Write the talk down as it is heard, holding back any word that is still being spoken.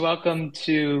Welcome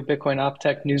to Bitcoin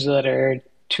Optech newsletter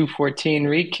 214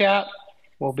 recap.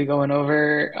 We'll be going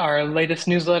over our latest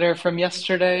newsletter from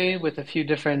yesterday with a few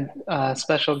different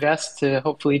special guests to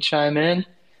hopefully chime in.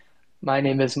 My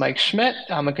name is Mike Schmidt.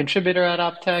 I'm a contributor at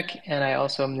Optech, and I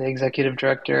also am the executive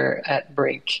director at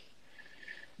Brink.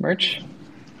 Merch?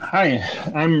 Hi,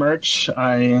 I'm Merch.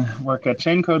 I work at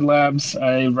Chaincode Labs.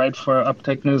 I write for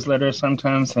Optech newsletter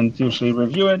sometimes and usually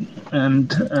review it.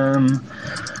 And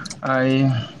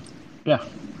I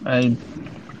I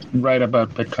write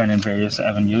about Bitcoin in various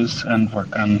avenues and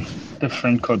work on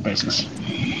different code bases.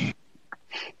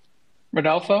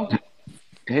 Rodolfo?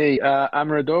 Hey,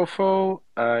 I'm Rodolfo.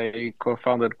 I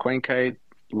co-founded CoinKite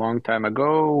a long time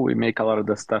ago. We make a lot of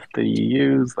the stuff that you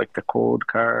use, like the cold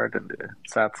card and the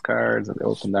Sats cards and the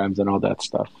open dimes and all that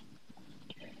stuff.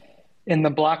 In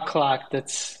the block clock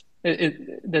that's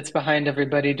behind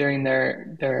everybody during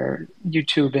their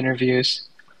YouTube interviews.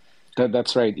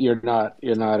 That's right. You're not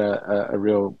a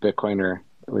real Bitcoiner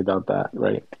without that,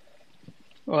 right?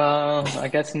 Well, I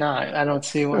guess not. I don't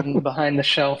see one behind the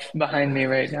shelf behind me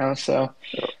right now, so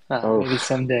Oh, maybe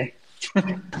someday.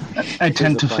 I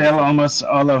tend to fail disappointing. almost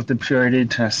all of the purity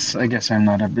tests. I guess I'm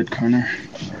not a Bitcoiner.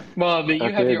 Well, but you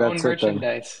have Okay, your own that's it then.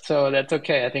 merchandise, so that's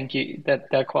okay. I think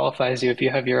that qualifies you if you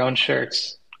have your own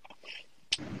shirts.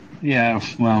 Yeah,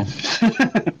 well,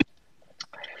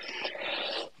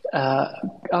 Uh,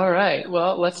 all right.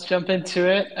 Well, let's jump into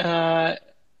it.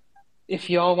 If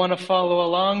you all want to follow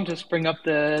along, just bring up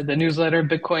the newsletter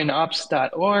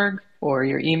bitcoinops.org or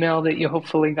your email that you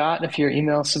hopefully got if you're an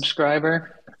email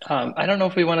subscriber. I don't know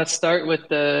if we want to start with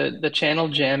the channel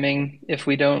jamming if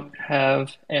we don't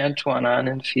have Antoine on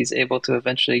and if he's able to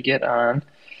eventually get on,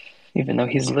 even though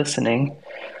he's listening.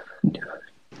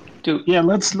 Do yeah.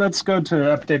 Let's go to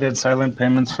updated silent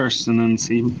payments first, and then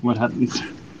see what happens.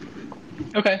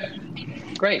 Okay,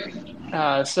 great.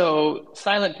 So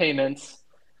silent payments.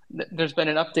 There's been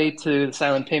an update to the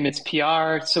silent payments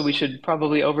PR, so we should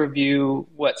probably overview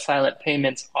what silent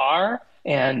payments are.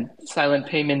 And silent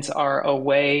payments are a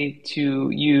way to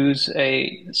use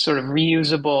a sort of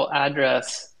reusable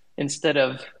address instead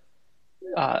of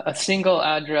a single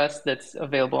address that's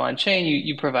available on chain.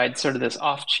 You provide sort of this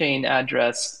off-chain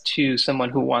address to someone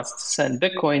who wants to send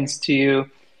Bitcoins to you,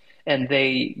 and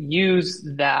they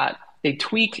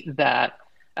tweak that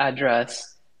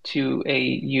address to a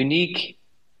unique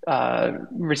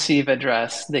receive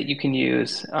address that you can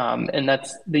use. And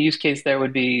that's the use case there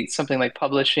would be something like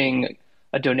publishing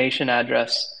a donation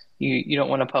address. You don't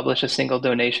want to publish a single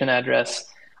donation address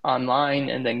online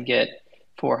and then get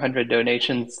 400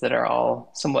 donations that are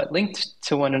all somewhat linked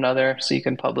to one another. So you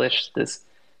can publish this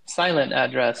silent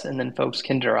address and then folks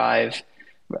can derive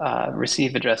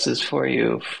receive addresses for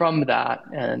you from that.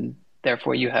 And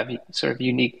therefore you have sort of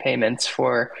unique payments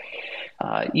for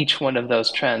each one of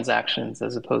those transactions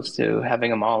as opposed to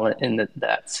having them all in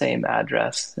that same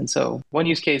address. And so one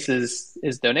use case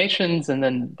is donations, and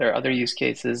then there are other use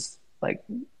cases like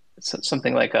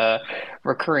something like a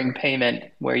recurring payment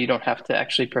where you don't have to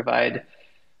actually provide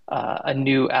a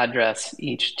new address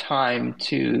each time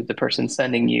to the person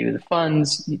sending you the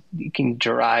funds. You can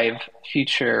derive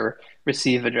future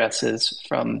receive addresses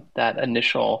from that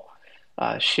initial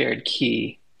shared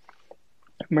key.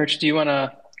 Merch, do you want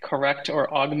to correct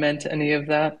or augment any of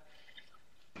that?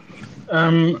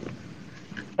 Um,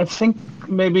 I think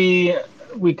maybe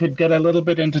we could get a little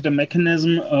bit into the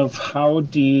mechanism of how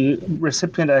the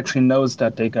recipient actually knows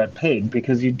that they got paid,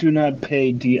 because you do not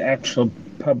pay the actual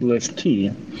published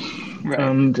key. Right.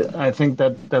 And I think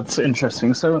that's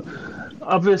interesting. So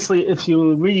obviously, if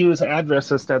you reuse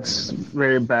addresses, that's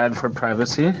very bad for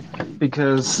privacy,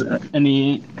 because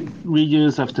any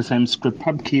reuse of the same script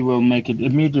pub key will make it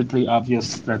immediately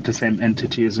obvious that the same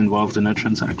entity is involved in a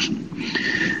transaction.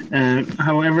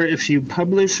 However, if you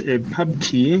publish a pub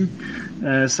key,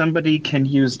 somebody can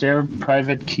use their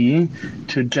private key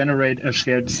to generate a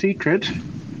shared secret.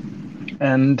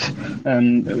 And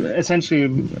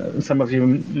essentially, some of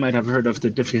you might have heard of the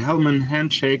Diffie-Hellman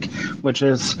handshake, which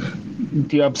is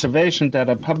the observation that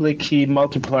a public key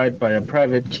multiplied by a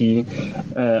private key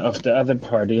of the other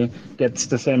party gets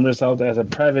the same result as a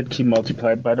private key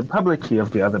multiplied by the public key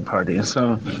of the other party.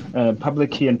 So public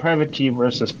key and private key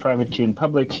versus private key and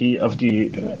public key of the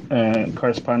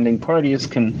corresponding parties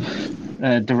can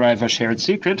derive a shared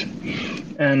secret.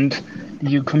 And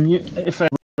if I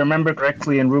remember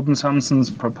correctly, in Ruben Thompson's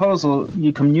proposal,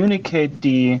 you communicate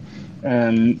the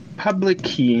public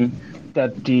key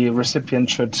that the recipient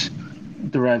should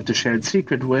derive the shared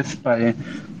secret with by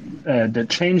the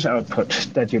change output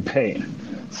that you pay.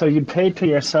 So you pay to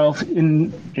yourself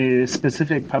in a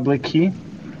specific public key,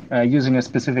 using a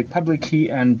specific public key,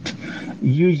 and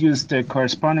you use the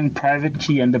corresponding private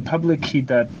key and the public key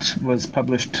that was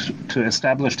published to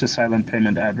establish the silent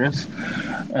payment address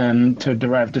and to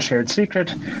derive the shared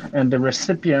secret. And the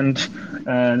recipient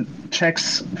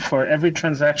checks for every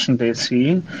transaction they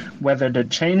see whether the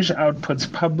change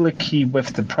outputs public key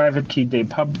with the private key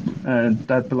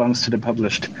that belongs to the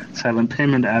published silent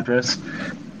payment address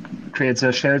creates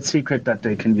a shared secret that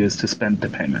they can use to spend the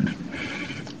payment.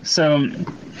 So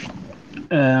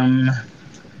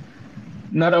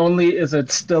not only is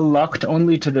it still locked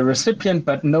only to the recipient,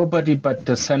 but nobody but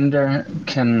the sender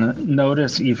can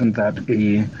notice even that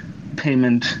a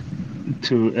payment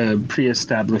to a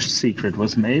pre-established secret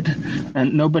was made,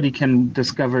 and nobody can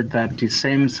discover that the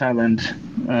same silent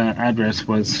address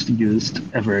was used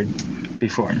ever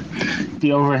before.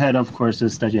 The overhead, of course,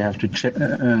 is that you have to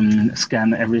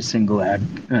scan every single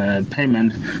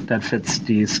payment that fits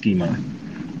the schema.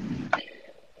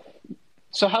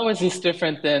 So how is this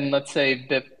different than, let's say,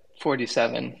 BIP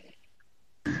 47?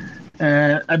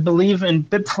 I believe in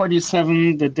BIP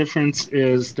 47, the difference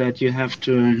is that you have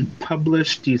to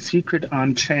publish the secret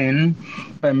on chain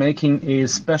by making a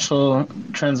special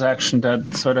transaction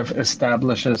that sort of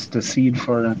establishes the seed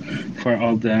for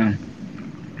all the.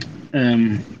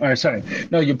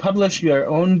 You publish your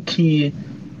own key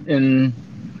in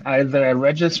either a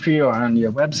registry or on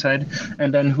your website,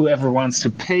 and then whoever wants to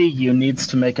pay you needs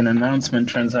to make an announcement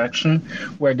transaction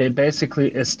where they basically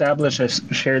establish a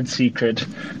shared secret,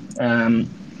 and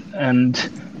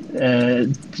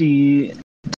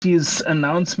these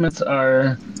announcements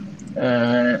are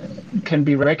can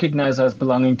be recognized as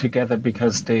belonging together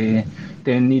because they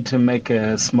need to make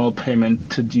a small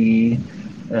payment to the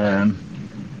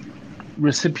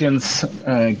recipient's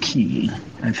key,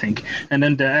 I think, and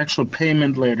then the actual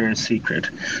payment later is secret.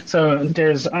 So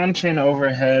there's on-chain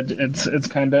overhead. It's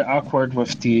kind of awkward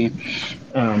with the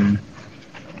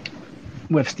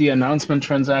announcement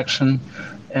transaction,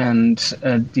 and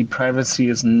the privacy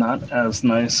is not as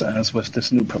nice as with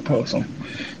this new proposal.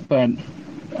 But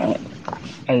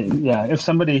if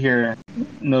somebody here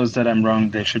knows that I'm wrong,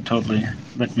 they should totally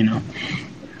let me know.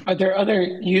 Are there other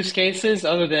use cases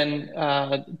other than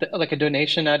like a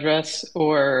donation address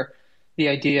or the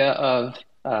idea of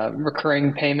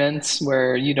recurring payments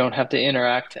where you don't have to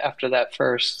interact after that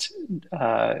first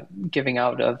giving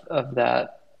out of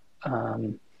that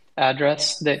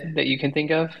address that you can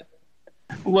think of?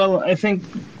 Well, I think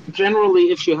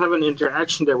generally if you have an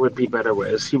interaction, there would be better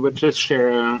ways. You would just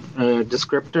share a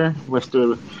descriptor with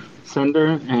the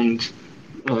sender, and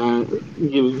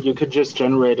you could just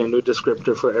generate a new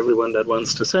descriptor for everyone that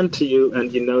wants to send to you,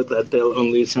 and you know that they'll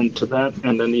only send to that,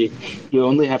 and then you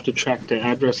only have to track the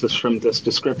addresses from this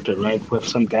descriptor, right, with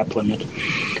some gap limit.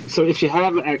 So if you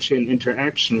have actually an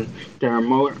interaction, there are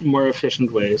more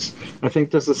efficient ways. I think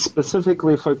this is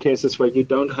specifically for cases where you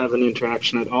don't have an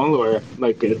interaction at all, or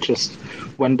like just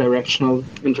one directional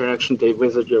interaction. They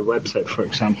visit your website, for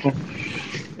example,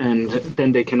 and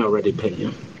then they can already pay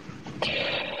you.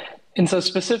 And so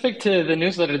specific to the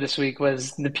newsletter this week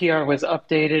was the PR was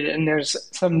updated, and there's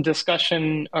some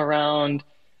discussion around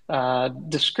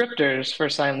descriptors for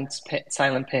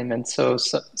silent payments. So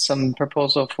some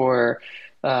proposal for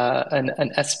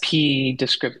an SP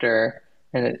descriptor,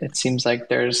 and it seems like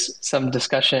there's some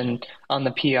discussion on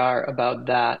the PR about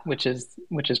that, which is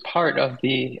part of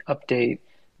the update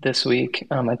this week.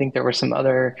 I think there were some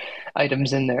other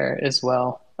items in there as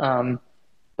well,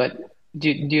 but. Do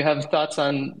you have thoughts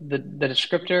on the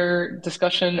descriptor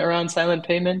discussion around silent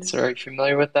payments, or are you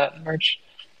familiar with that, Merch?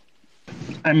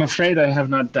 I'm afraid I have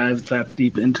not dived that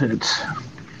deep into it.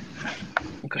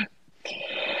 Okay.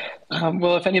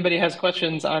 Well, if anybody has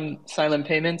questions on silent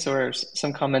payments or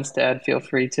some comments to add, feel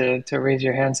free to raise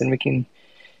your hands and we can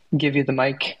give you the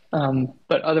mic.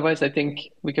 But otherwise, I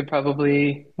think we could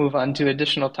probably move on to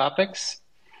additional topics.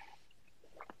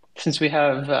 Since we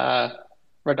have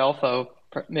Rodolfo,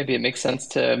 maybe it makes sense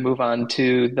to move on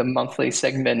to the monthly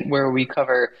segment where we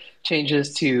cover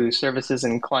changes to services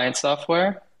and client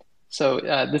software. So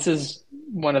this is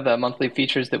one of the monthly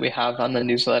features that we have on the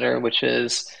newsletter, which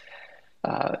is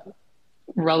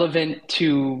relevant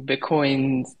to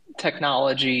Bitcoin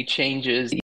technology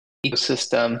changes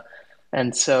ecosystem.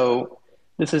 And so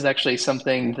this is actually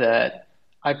something that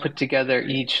I put together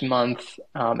each month,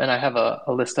 and I have a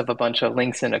list of a bunch of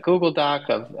links in a Google Doc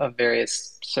of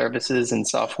various services and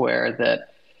software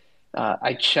that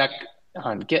I check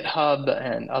on GitHub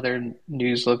and other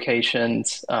news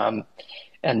locations,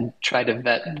 and try to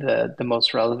vet the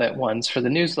most relevant ones for the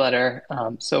newsletter.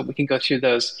 So we can go through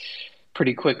those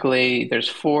pretty quickly. There's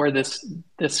four this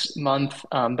month,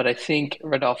 but I think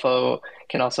Rodolfo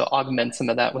can also augment some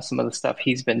of that with some of the stuff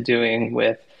he's been doing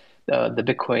with the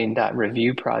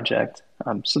Bitcoin.review project.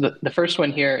 So the first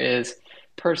one here is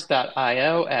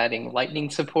Purse.io adding Lightning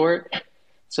support.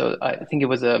 So I think it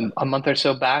was a month or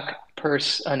so back,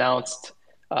 Purse announced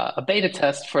a beta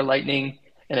test for Lightning,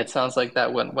 and it sounds like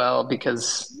that went well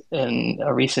because in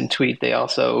a recent tweet, they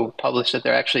also published that they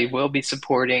actually will be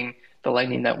supporting the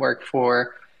Lightning Network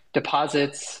for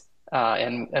deposits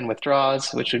and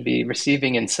withdrawals, which would be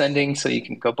receiving and sending. So you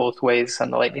can go both ways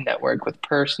on the Lightning Network with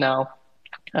Purse now.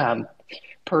 Um,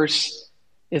 Purse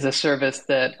is a service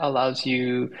that allows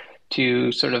you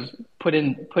to sort of put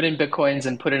in bitcoins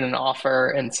and put in an offer,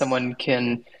 and someone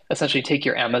can essentially take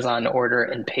your Amazon order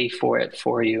and pay for it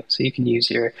for you. So you can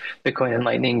use your Bitcoin and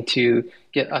Lightning to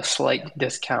get a slight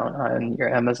discount on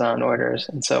your Amazon orders.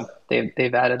 And so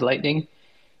they've added Lightning,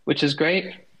 which is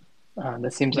great.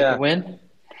 That seems like a Yeah, win.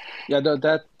 yeah.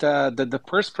 The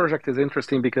Purse project is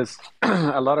interesting because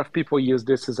a lot of people use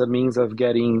this as a means of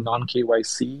getting non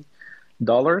KYC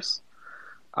dollars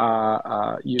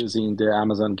using the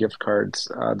Amazon gift cards.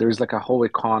 There's like a whole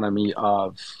economy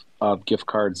of gift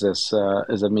cards as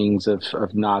a means of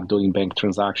not doing bank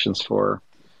transactions for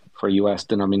US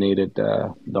denominated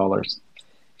dollars.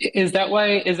 Is that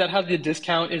how the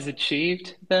discount is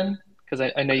achieved then?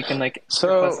 Because I know you can like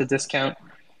request a So discount.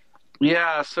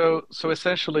 yeah, so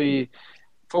essentially,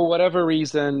 for whatever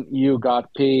reason, you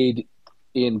got paid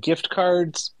in gift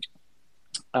cards.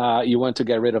 You want to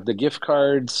get rid of the gift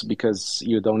cards because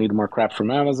you don't need more crap from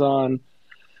Amazon.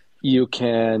 You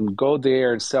can go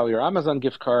there and sell your Amazon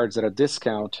gift cards at a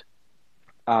discount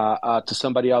to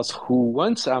somebody else who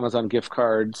wants Amazon gift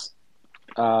cards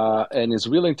and is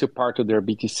willing to part with their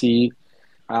BTC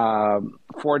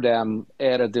for them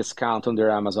at a discount on their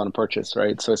Amazon purchase,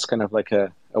 right? So it's kind of like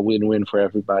a win-win for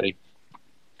everybody.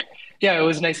 Yeah, it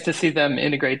was nice to see them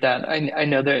integrate that. I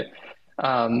know that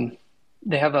um,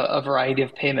 they have a variety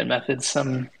of payment methods,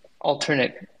 some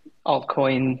alternate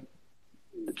altcoin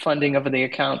funding of the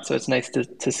account. So it's nice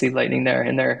to see Lightning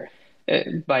there.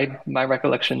 And by my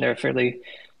recollection, they're a fairly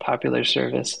popular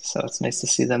service. So it's nice to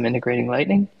see them integrating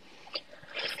Lightning.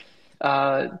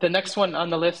 The next one on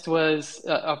the list was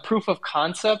a proof of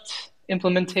concept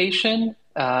implementation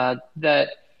that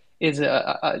is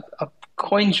a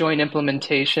coin join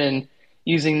implementation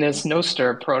using this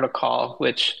Nostr protocol,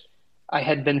 which I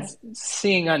had been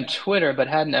seeing on Twitter but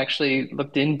hadn't actually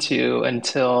looked into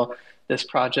until this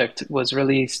project was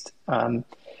released.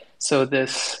 So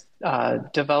this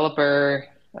developer,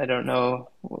 I don't know,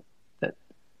 that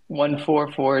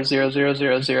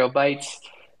 1440000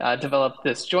 bytes developed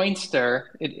this joinster,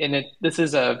 this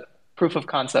is a proof of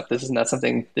concept. This is not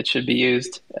something that should be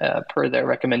used per their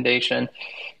recommendation.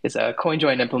 Is a coin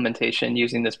join implementation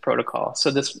using this protocol.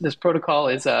 So this protocol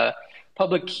is a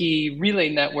public key relay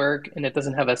network, and it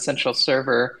doesn't have a central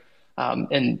server.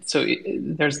 And so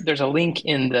there's a link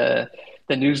in the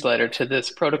newsletter to this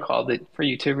protocol that for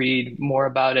you to read more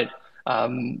about it.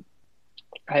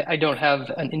 I don't have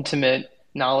an intimate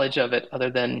knowledge of it other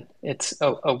than it's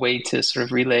a way to sort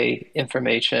of relay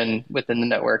information within the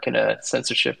network in a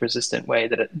censorship resistant way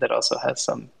that also has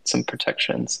some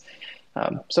protections.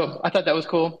 So I thought that was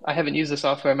cool. I haven't used the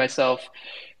software myself.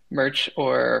 Merch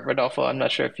or Rodolfo, I'm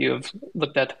not sure if you've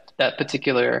looked at that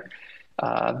particular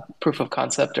proof of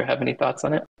concept or have any thoughts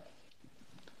on it.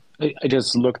 I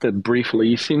just looked at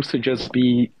briefly. It seems to just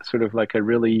be sort of like a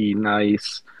really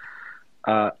nice,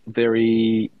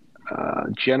 very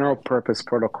general purpose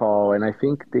protocol, and I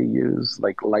think they use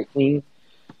like Lightning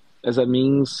as a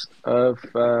means of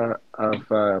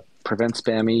prevent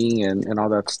spamming and all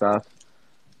that stuff.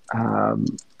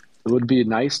 It would be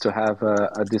nice to have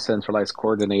a decentralized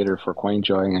coordinator for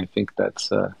CoinJoin. I think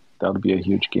that would be a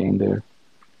huge gain there.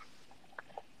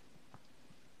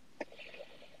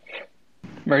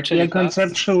 Merch, Yeah, any thoughts?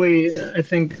 conceptually, I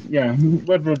think, yeah,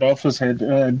 what Rodolfo said,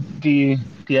 the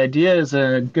idea is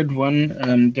a good one.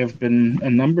 There have been a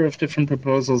number of different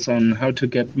proposals on how to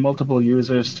get multiple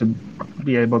users to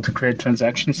be able to create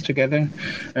transactions together.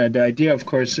 The idea, of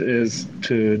course, is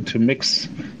to mix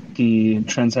the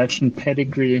transaction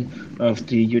pedigree of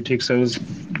the UTXOs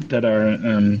that are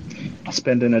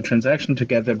spent in a transaction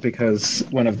together, because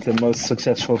one of the most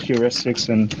successful heuristics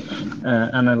in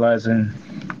analyzing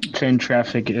chain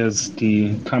traffic is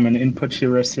the common input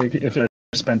heuristic. If they're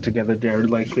spent together, they're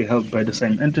likely held by the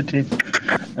same entity.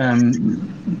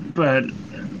 But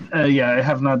yeah, I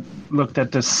have not looked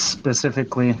at this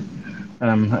specifically.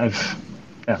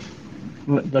 Yeah,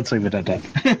 let's leave it at that.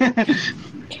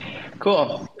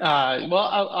 Cool.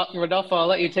 Well, Rodolfo, I'll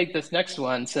let you take this next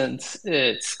one since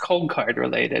it's cold card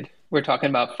related. We're talking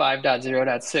about 5.0.6.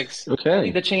 I think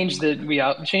Okay. the changes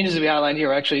we outlined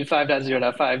here are actually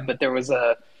 5.0.5, but there was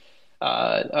a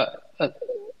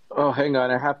Oh, hang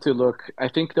on. I have to look. I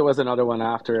think there was another one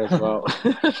after as well.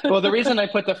 well, the reason I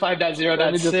put the Let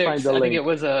me just find 5.0.6, the I think it link.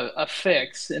 was a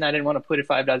fix, and I didn't want to put it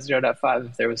 5.0.5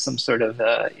 if there was some sort of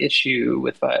issue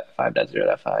with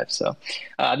 5.0.5. So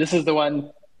this is the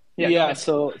one. Yeah, go Yeah, ahead.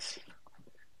 so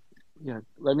yeah,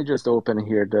 let me just open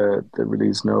here the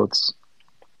release notes.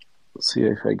 See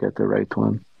if I get the right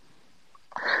one.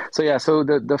 So yeah, so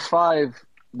the five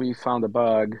we found a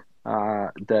bug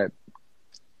that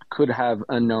could have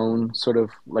unknown sort of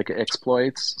like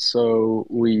exploits. So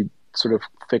we sort of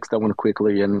fixed that one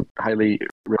quickly and highly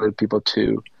recommend people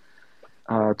to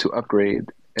upgrade.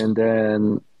 And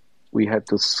then we had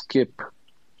to skip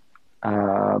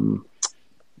um,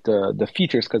 the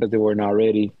features because they were not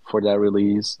ready for that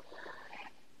release.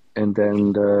 And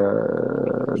then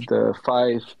the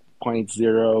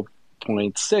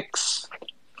 5.0.6,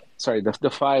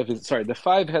 the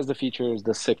five has the features,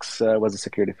 the six was a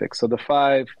security fix. So the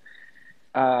five,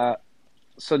 uh,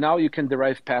 so now you can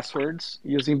derive passwords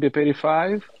using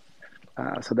BIP85.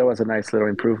 So that was a nice little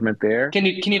improvement there. Can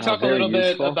you talk a Very little bit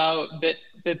useful. about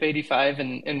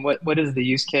BIP85 and what is the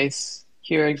use case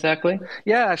here exactly?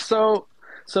 Yeah, so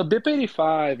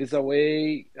BIP85 is a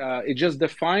way. It just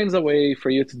defines a way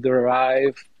for you to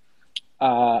derive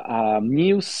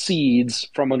new seeds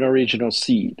from an original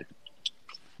seed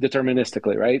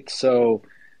deterministically, right? So,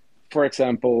 for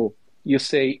example, you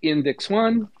say index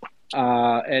one,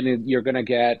 you're going to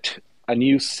get a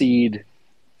new seed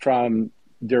from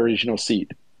the original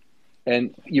seed.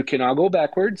 And you cannot go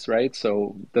backwards, right?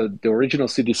 So the original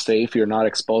seed is safe. You're not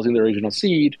exposing the original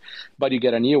seed, but you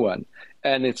get a new one.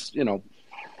 And it's, the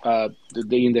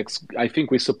index, I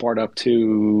think we support up to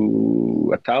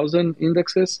 1,000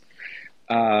 indexes.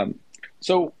 Um,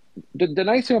 so the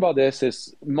nice thing about this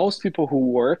is most people who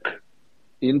work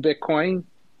in Bitcoin,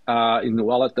 in the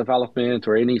wallet development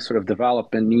or any sort of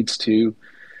development needs to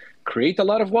create a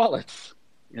lot of wallets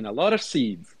and a lot of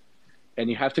seeds. And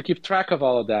you have to keep track of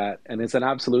all of that. And it's an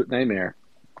absolute nightmare.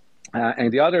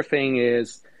 And the other thing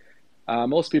is,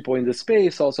 most people in the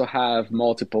space also have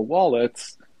multiple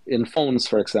wallets in phones,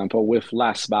 for example, with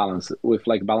less balance, with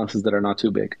like balances that are not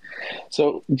too big.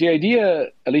 So the idea,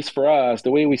 at least for us,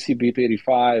 the way we see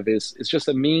BIP85 is it's just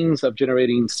a means of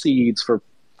generating seeds for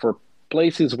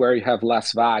places where you have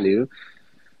less value,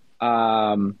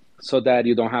 so that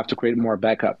you don't have to create more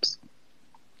backups.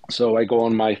 So I go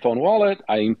on my phone wallet,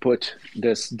 I input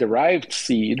this derived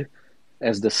seed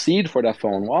as the seed for that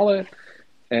phone wallet.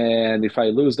 And if I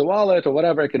lose the wallet or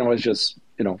whatever, I can always just,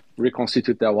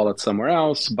 reconstitute that wallet somewhere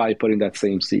else by putting that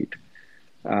same seed.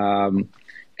 Um,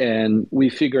 and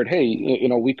we figured, hey,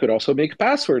 we could also make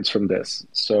passwords from this.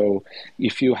 So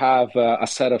if you have a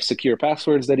set of secure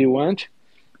passwords that you want,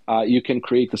 you can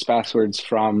create these passwords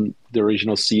from the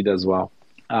original seed as well.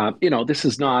 This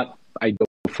is not ideal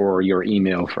for your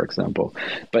email, for example,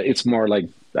 but it's more like,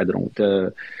 I don't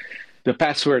know, the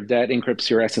password that encrypts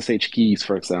your SSH keys,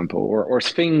 for example, or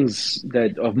things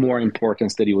that of more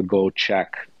importance that you would go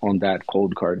check on that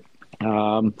cold card.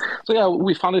 So yeah,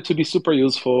 we found it to be super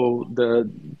useful. The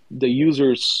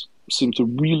users seem to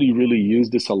really, really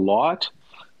use this a lot.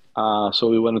 So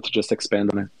we wanted to just expand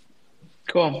on it.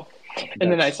 Cool.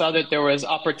 And then I That's saw that there was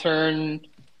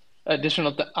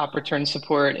additional Opportune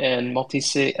support and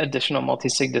additional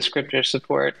multi-sig descriptor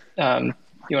support. You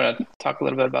want to talk a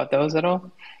little bit about those at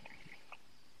all?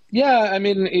 Yeah, I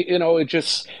mean, it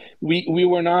just we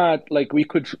were not like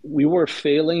we were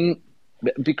failing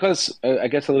because I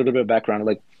guess a little bit of background.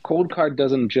 Like Cold Card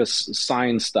doesn't just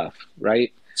sign stuff,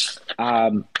 right?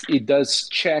 It does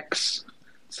checks,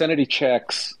 sanity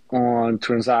checks on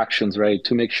transactions, right,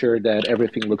 to make sure that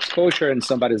everything looks kosher and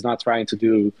somebody's not trying to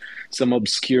do some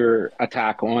obscure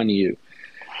attack on you.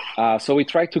 So we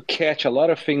try to catch a lot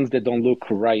of things that don't look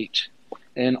right,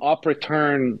 and op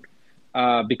return,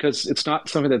 because it's not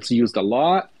something that's used a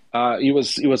lot. It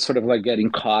was sort of like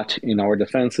getting caught in our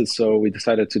defenses, so we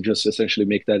decided to just essentially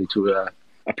make that into a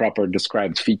proper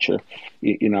described feature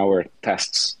in our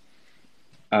tests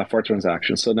for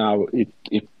transactions. So now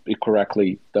it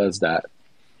correctly does that.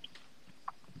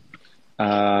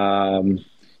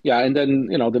 Yeah, and then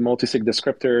the multi-sig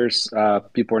descriptors,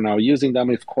 people are now using them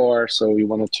with core, so we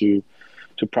wanted to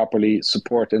properly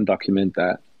support and document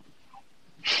that.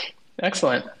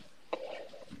 Excellent.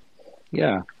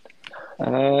 Yeah.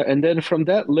 And then from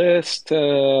that list,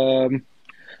 so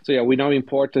yeah, we now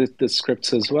import the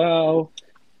scripts as well.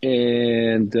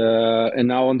 And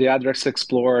now on the address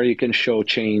explorer, you can show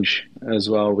change as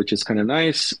well, which is kind of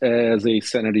nice as a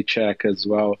sanity check as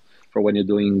well for when you're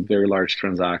doing very large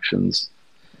transactions.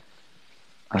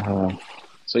 Uh,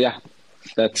 so yeah,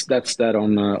 that's that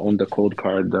on the code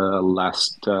card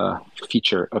last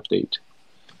feature update.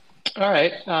 All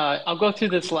right. I'll go through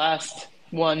this last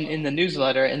one in the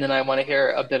newsletter, and then I want to hear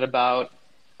a bit about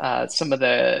some of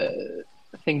the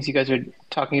things you guys are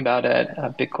talking about at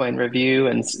Bitcoin Review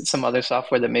and some other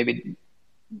software that maybe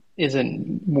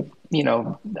isn't,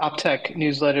 Optech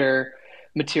newsletter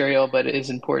material, but is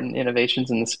important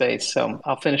innovations in the space. So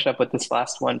I'll finish up with this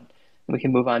last one, and we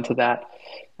can move on to that.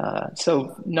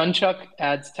 So Nunchuck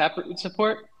adds Taproot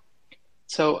support.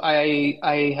 So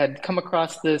I had come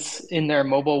across this in their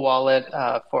mobile wallet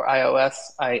for iOS.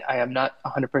 I am not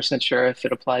 100% sure if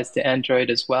it applies to Android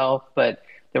as well, but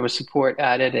there was support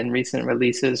added in recent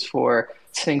releases for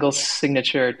single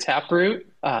signature Taproot,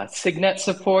 Signet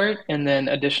support, and then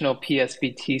additional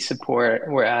PSBT support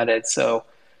were added. So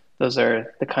those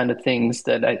are the kind of things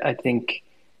that I think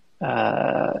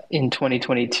in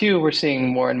 2022 we're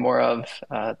seeing more and more of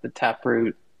the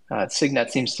Taproot.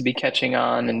 Signet seems to be catching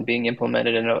on and being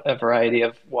implemented in a variety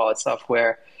of wallet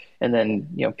software, and then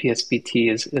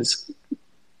PSBT is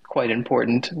quite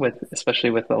important with especially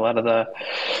with a lot of the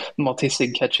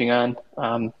multi-sig catching on.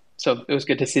 So it was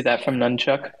good to see that from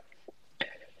Nunchuck.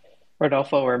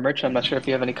 Rodolfo or Merch, I'm not sure if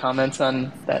you have any comments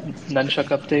on that Nunchuck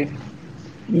update.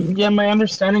 Yeah, my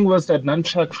understanding was that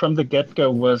Nunchuck from the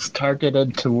get-go was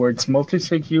targeted towards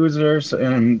multi-sig users,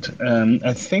 and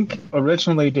I think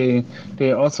originally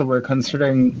they also were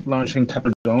considering launching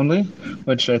Taproot only,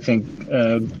 which I think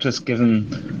just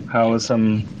given how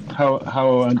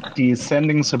the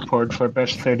sending support for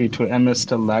Bash32M is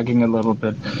still lagging a little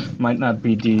bit, might not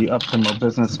be the optimal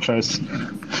business choice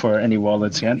for any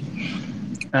wallets yet.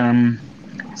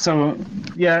 So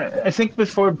yeah, I think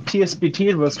before PSBT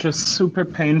it was just super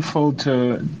painful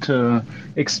to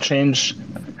exchange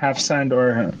half signed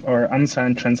or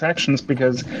unsigned transactions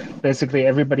because basically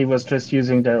everybody was just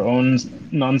using their own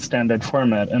non-standard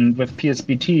format. And with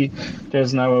PSBT,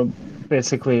 there's now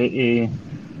basically a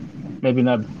maybe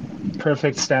not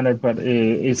perfect standard, but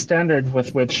a standard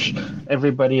with which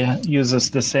everybody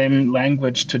uses the same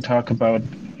language to talk about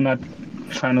not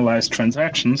finalized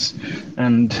transactions.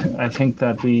 And I think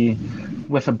that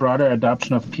with a broader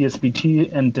adoption of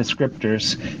PSBT and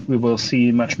descriptors, we will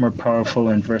see much more powerful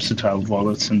and versatile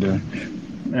wallets in the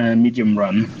medium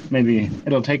run. Maybe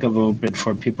it'll take a little bit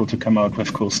for people to come out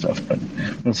with cool stuff, but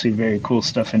we'll see very cool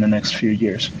stuff in the next few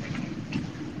years.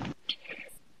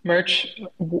 Merch,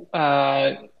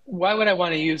 why would I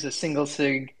want to use a single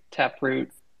sig Taproot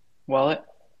wallet?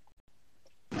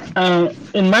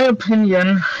 In my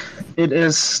opinion, it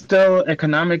is still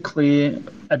economically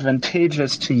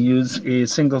advantageous to use a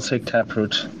single sig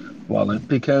Taproot wallet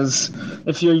because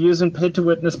if you're using pay to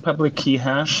witness public key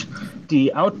hash,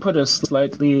 the output is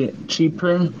slightly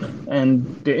cheaper and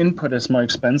the input is more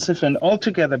expensive. And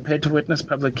altogether, pay to witness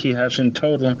public key hash in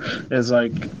total is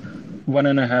like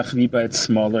 1.5 VBytes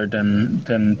smaller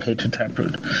than pay to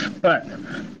Taproot. But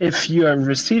if you are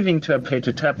receiving to a pay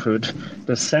to Taproot,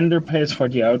 the sender pays for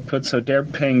the output, so they're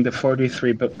paying the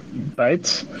 43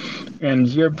 bytes, and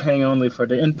you're paying only for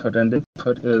the input, and the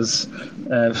input is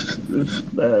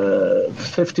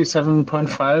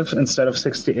 57.5 instead of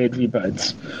 68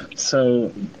 VBytes.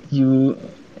 So you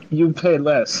pay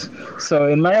less. So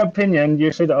in my opinion,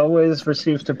 you should always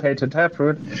receive to pay to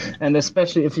Taproot, and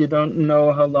especially if you don't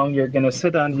know how long you're going to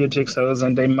sit on UTXOs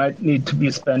and they might need to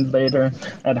be spent later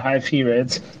at high fee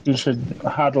rates, you should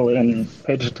hodl in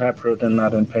pay to Taproot and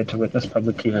not in pay to witness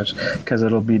public key hash because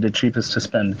it'll be the cheapest to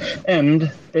spend. And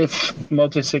if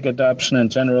multi-sig adoption and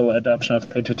general adoption of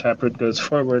pay to Taproot goes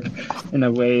forward in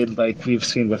a way like we've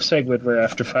seen with SegWit, where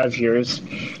after 5 years,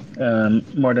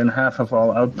 more than half of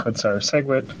all outputs are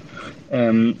SegWit,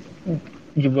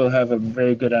 you will have a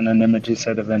very good anonymity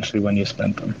set eventually when you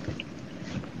spend them.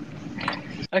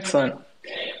 Excellent.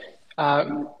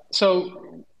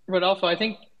 So, Rodolfo, I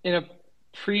think in a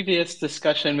previous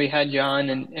discussion we had you on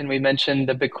and we mentioned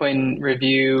the Bitcoin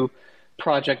Review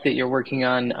project that you're working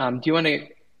on. Do you want to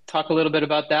talk a little bit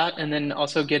about that and then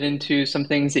also get into some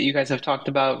things that you guys have talked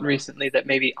about recently that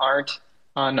maybe aren't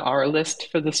on our list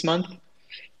for this month?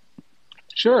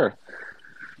 Sure.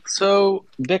 So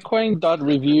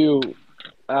Bitcoin.review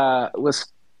was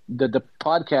the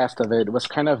podcast of it was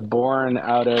kind of born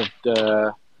out of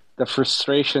the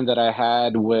frustration that I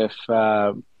had with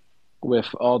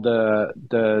all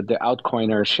the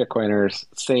altcoiners, shitcoiners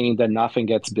saying that nothing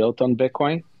gets built on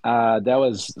Bitcoin. That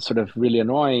was sort of really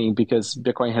annoying because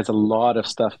Bitcoin has a lot of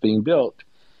stuff being built.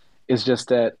 It's just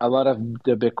that a lot of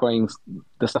the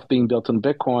stuff being built on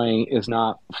Bitcoin is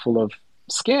not full of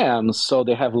scams, so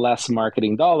they have less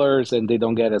marketing dollars and they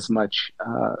don't get as much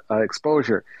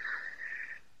exposure.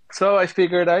 So I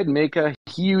figured I'd make a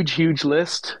huge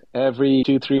list every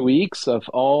 2, 3 weeks of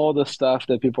all the stuff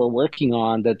that people are working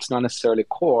on that's not necessarily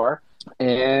core,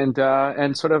 and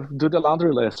sort of do the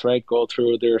laundry list, right? Go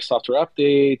through their software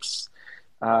updates,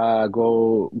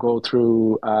 go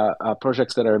through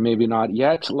projects that are maybe not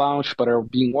yet launched but are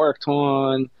being worked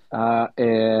on,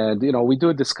 and we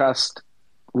do discuss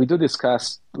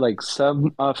like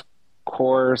some of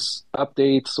course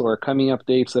updates or coming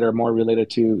updates that are more related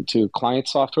to client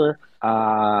software,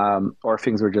 or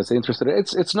things we're just interested in.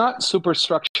 It's not super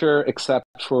structured except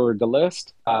for the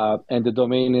list, and the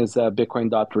domain is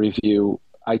bitcoin.review.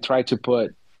 I try to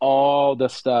put all the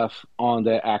stuff on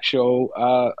the actual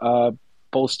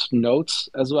post notes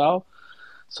as well,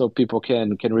 so people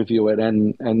can review it.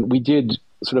 And we did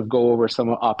sort of go over some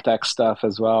Optech stuff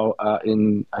as well,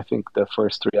 in I think the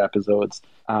first 3 episodes,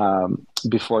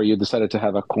 before you decided to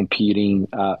have a competing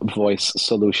voice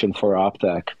solution for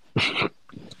Optech.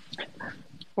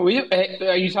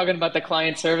 Are you talking about the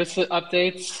client service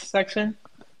updates section?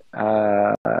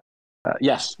 Uh,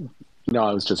 yes. No,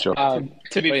 I was just joking.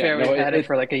 To be But yeah, fair, no, we've had it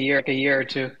for like a year or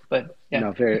two, but yeah.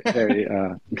 no, very, very.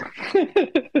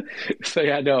 So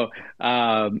yeah, no,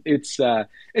 it's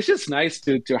just nice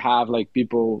to have like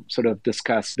people sort of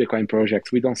discuss Bitcoin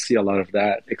projects. We don't see a lot of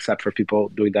that except for people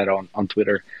doing that on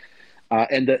Twitter,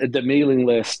 and the mailing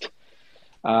list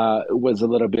was a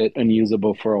little bit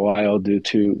unusable for a while due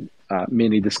to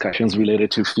many discussions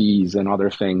related to fees and other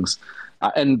things.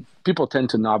 And people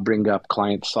tend to not bring up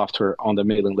client software on the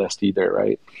mailing list either,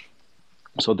 right?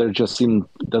 So there just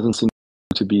doesn't seem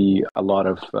to be a lot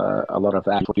of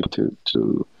app for people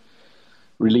to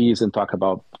release and talk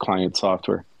about client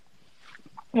software.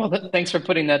 Well, thanks for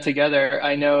putting that together.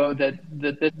 I know that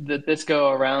this go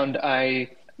around,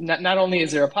 I not only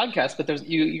is there a podcast, but there's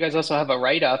you guys also have a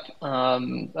write up,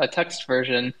 a text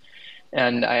version,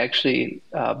 and I actually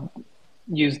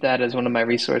used that as one of my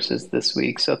resources this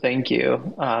week. So thank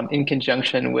you. In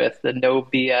conjunction with the No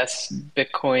BS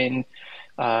Bitcoin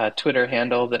Twitter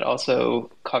handle that also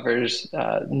covers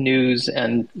news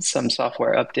and some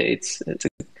software updates. It's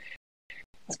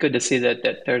good to see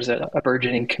that there's a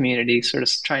burgeoning community sort of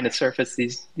trying to surface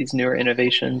these newer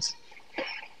innovations.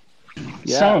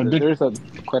 Yeah, there's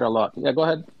quite a lot. Yeah, go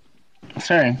ahead.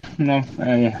 Sorry, no,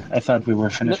 I thought we were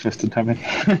finished with the topic.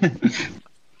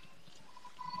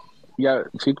 Yeah,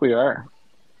 I think we are.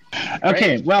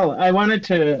 Okay, well, I wanted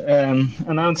to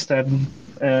announce that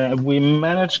we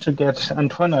managed to get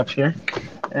Antoine up here,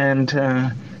 and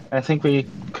I think we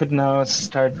could now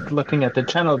start looking at the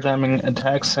channel jamming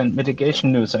attacks and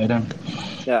mitigation news item.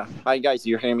 Yeah. Hi, guys.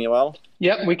 You hear me well?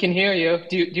 Yep, we can hear you.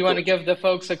 Do you want to give the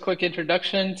folks a quick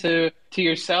introduction to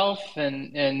yourself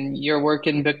and your work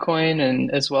in Bitcoin,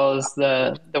 and as well as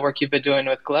the work you've been doing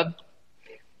with Gleb?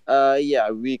 Yeah,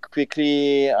 really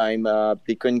quickly, I'm a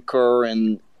Bitcoin Core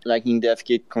and Lightning Dev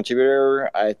Kit contributor.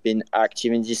 I've been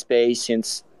active in this space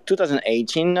since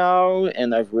 2018 now,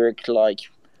 and I've worked like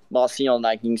mostly on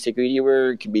Lightning security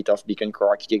work, a bit of Bitcoin Core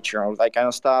architecture, all that kind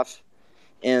of stuff.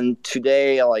 And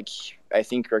today, I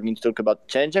think we're going to talk about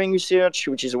challenge jamming research,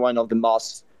 which is one of the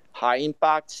most high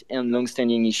impact and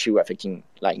long-standing issue affecting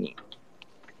Lightning.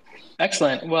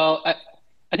 Excellent. Well, I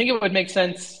think it would make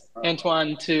sense,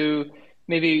 Antoine, to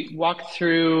maybe walk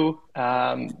through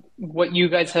what you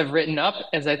guys have written up,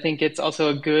 as I think it's also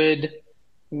a good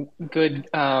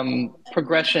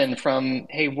progression from,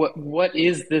 hey, what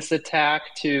is this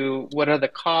attack, to what are the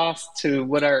costs, to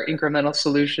what are incremental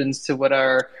solutions, to what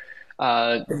are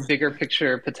bigger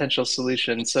picture potential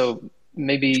solutions. So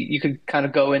maybe you could kind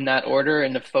of go in that order,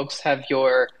 and if folks have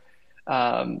your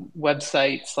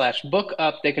website/book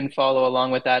up, they can follow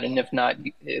along with that, and if not,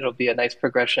 it'll be a nice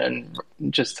progression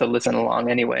just to listen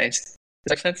along anyways. Does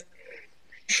that make sense?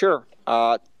 Sure.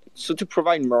 So to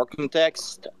provide more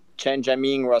context, chain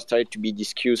jamming was started to be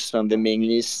discussed on the main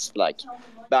list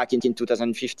back in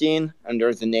 2015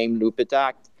 under the name loop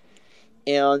attack.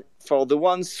 And for the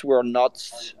ones who are not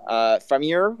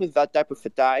familiar with that type of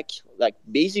attack,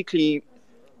 basically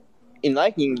in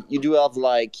Lightning, you do have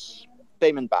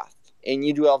payment path, and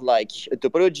you do have a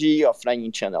topology of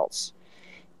Lightning channels.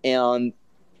 And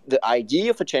the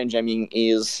idea of a chain jamming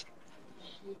is,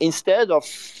 instead of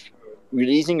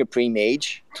releasing a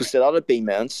pre-image to set out the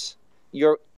payments,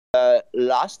 your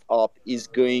last op is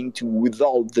going to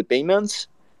withhold the payments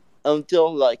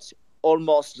until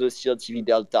almost the CLTV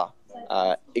delta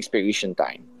expiration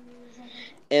time.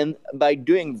 And by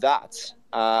doing that,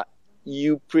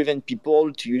 you prevent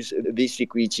people to use this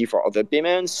liquidity for other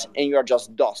payments, and you are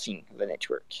just DOSing the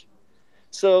network.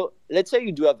 So let's say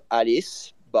you do have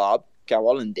Alice, Bob,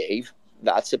 Carol, and Dave.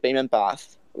 That's a payment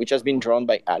path which has been drawn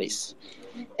by Alice.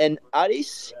 And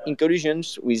Alice, in collision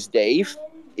with Dave,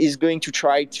 is going to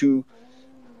try to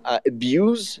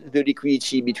abuse the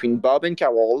liquidity between Bob and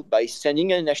Carol by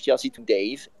sending an HTLC to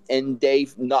Dave, and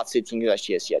Dave not setting the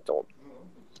HTLC at all.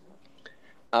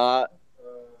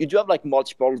 You do have like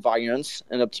multiple variants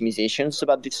and optimizations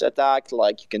about this attack.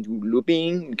 Like you can do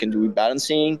looping, you can do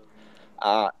rebalancing,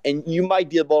 and you might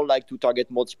be able like to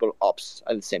target multiple ops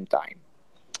at the same time.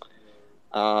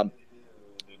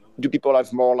 Do people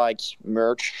have more like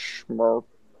more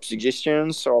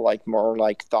suggestions, or like more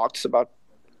like thoughts about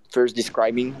first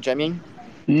describing jamming?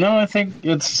 No, I think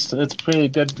it's pretty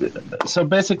good. So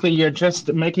basically, you're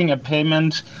just making a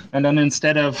payment, and then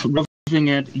instead of removing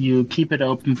it, you keep it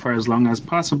open for as long as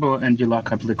possible, and you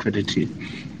lock up liquidity.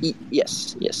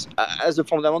 Yes. As a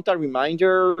fundamental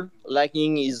reminder,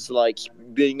 Lightning is like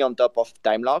building on top of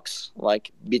time locks,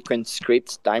 like Bitcoin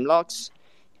script time locks,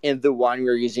 and the one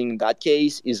we're using in that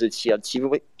case is a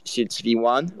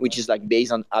CLTV1, which is like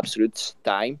based on absolute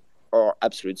time or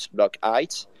absolute block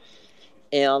height.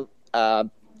 And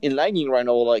in Lightning right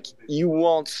now, like you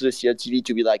want the CLTV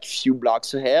to be like few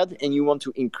blocks ahead, and you want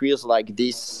to increase like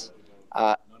this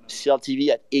CLTV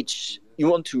at each. You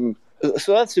want to,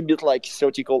 so that's a bit like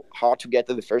theoretical, hard to get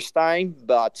at the first time,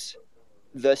 but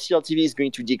the CLTV is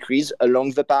going to decrease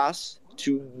along the path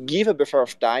to give a buffer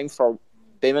of time for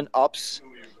payment ops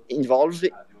involved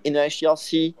in the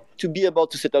HTLC to be able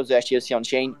to set up the HTLC on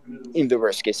chain in the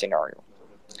worst case scenario.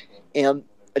 And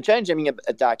a giant jamming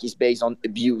attack is based on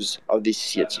abuse of this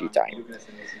CLTV time.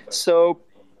 So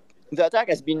the attack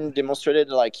has been demonstrated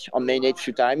like on mainnet a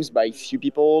few times by a few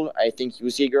people. I think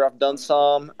Useger have done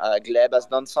some, Gleb has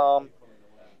done some,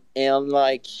 and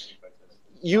like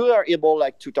you are able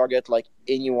like to target like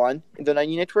anyone in the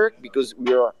Lightning network because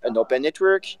we are an open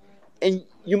network, and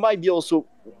you might be also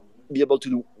be able to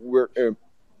do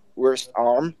worst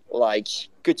harm like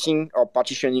cutting or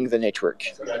partitioning the network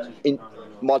in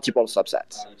multiple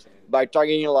subsets by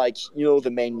targeting like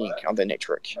the main link on the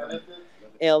network.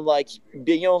 And like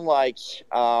beyond like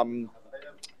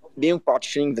being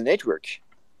partitioning the network,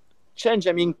 chain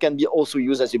jamming can be also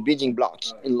used as a building block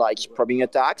in like probing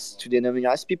attacks to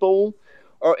denomize people,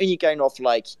 or any kind of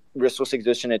like resource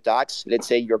exhaustion attacks. Let's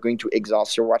say you're going to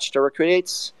exhaust your watchtower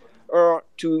credits, or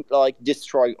to like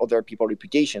destroy other people's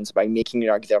reputations by making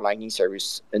like their Lightning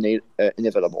service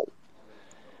unavailable.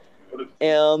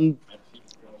 And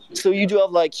so you do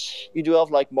have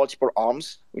like multiple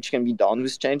arms which can be done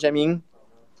with chain jamming.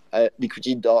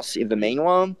 Liquidity DOS is the main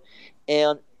one,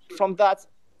 and from that,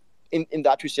 in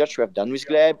that research we have done with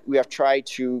Gleb, we have tried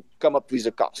to come up with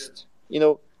a cost.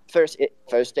 First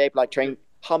step, like trying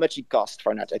how much it costs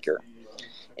for an attacker.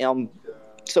 And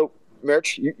so,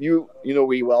 Merch, you know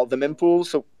really well the mempool.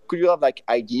 So could you have like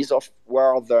ideas of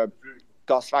where the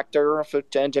cost factor of a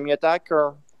chain jamming attack?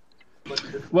 Or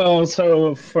Well,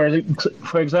 so for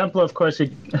example, of course,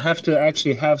 you have to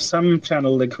actually have some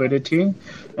channel liquidity,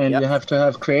 and you have to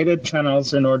have created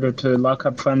channels in order to lock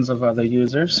up funds of other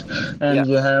users, and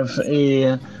you have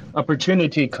a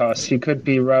opportunity cost. You could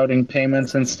be routing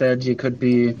payments instead. You could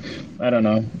be, I don't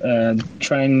know,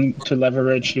 trying to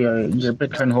leverage your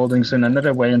Bitcoin holdings in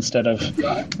another way instead of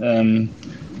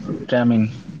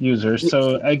jamming users.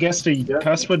 So I guess the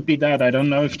cost would be that. I don't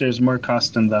know if there's more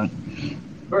cost than that.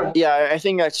 Yeah, I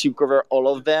think that you cover all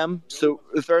of them. So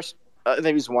the first,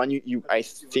 there is one you I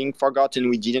think forgot and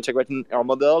we did integrate in our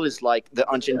model is like the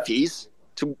on-chain fees.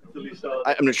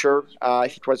 I'm not sure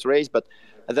if it was raised, but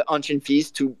the on-chain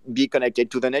fees to be connected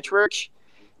to the network.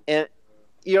 And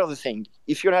here's the thing: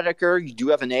 if you're an attacker, you do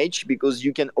have an edge because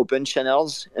you can open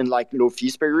channels in like low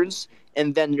fees periods,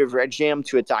 and then leverage them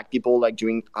to attack people like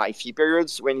during high fee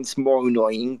periods when it's more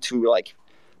annoying to like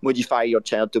modify your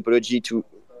channel topology to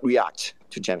react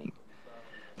to jamming.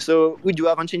 So we do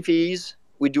have on-chain fees.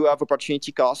 We do have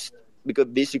opportunity cost because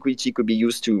this liquidity could be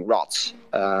used to route,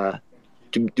 to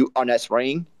do honest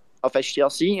running of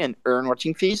HTLC and earn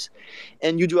routing fees.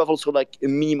 And you do have also like a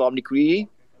minimum liquidity,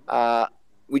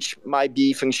 which might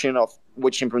be a function of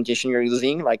which implementation you're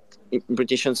using. Like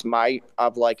implementations might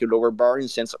have like a lower bar in the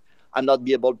sense of I'm not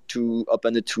be able to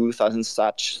open a 2,000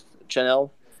 sats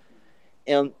channel.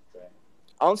 And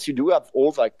once you do have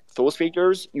all like those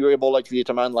figures, you're able like to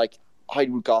determine like how it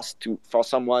would cost for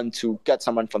someone to cut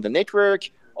someone from the network,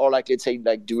 or like let's say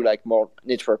like do like more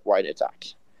network wide attack.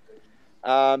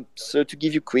 So to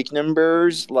give you quick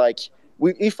numbers, like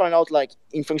we find out like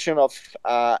in function of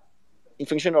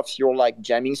your like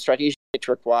jamming strategy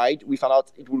network wide, we found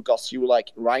out it will cost you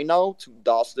like right now to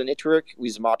DOS the network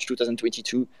with March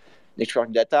 2022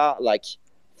 network data like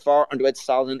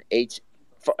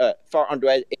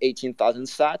 418,000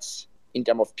 sats in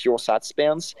terms of pure sat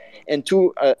spans and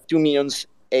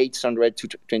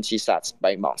 2,820 sats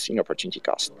by month in opportunity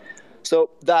cost. So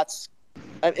that's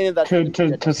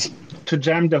to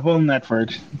jam the whole network,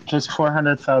 just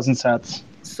 400,000 sats.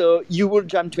 So you will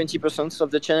jam 20%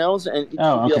 of the channels, and it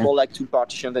will be able like to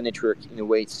partition the network in a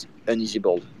way it's uneasy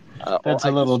build. That's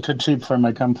a little too cheap for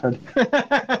my comfort.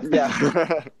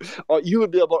 Yeah. Or you will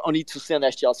be able only to send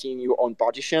HTLC in your own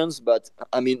partitions, but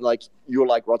I mean, like your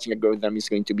like routing algorithm is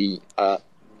going to be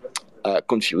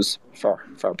confused far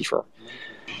before.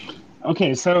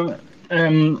 Okay, so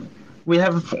we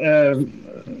have a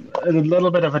little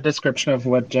bit of a description of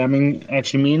what jamming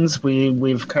actually means.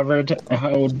 We've covered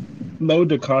how low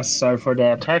the costs are for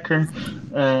the attacker.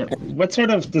 What sort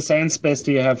of design space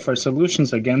do you have for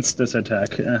solutions against this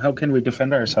attack? How can we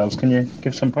defend ourselves? Can you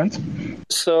give some points?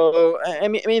 So I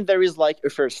mean, there is like a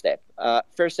first step.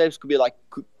 First steps could be like,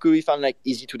 could we find like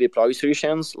easy to deploy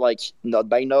solutions, like node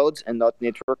by node and not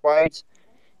network wide?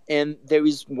 And there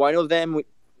is one of them.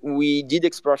 We did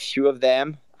explore a few of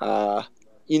them.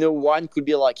 One could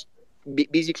be like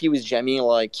basically with jamming,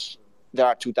 like there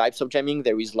are two types of jamming.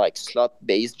 There is like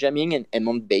slot-based jamming and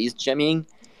amount-based jamming.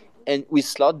 And with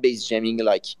slot-based jamming,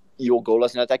 like your goal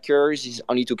as an attacker is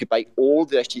only to occupy all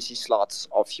the HTC slots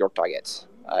of your target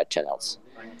channels.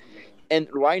 And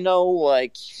right now,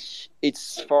 like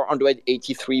it's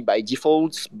 483 by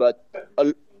default, but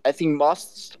I think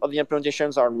most of the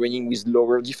implementations are running with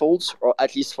lower defaults, or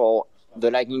at least for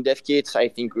the Lightning dev kits, I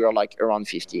think we are like around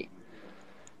 50.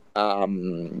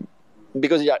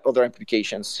 Because there are other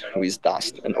applications with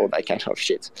Dust and all that kind of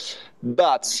shit.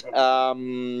 But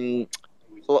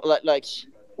like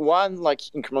one like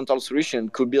incremental solution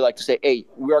could be like to say, hey,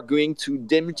 we are going to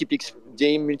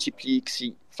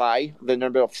demultiplexify the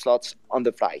number of slots on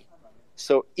the fly.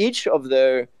 So each of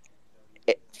the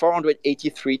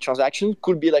 483 transactions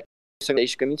could be like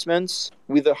percentage commitments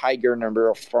with a higher number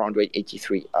of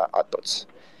 483 outputs.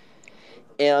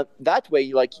 And that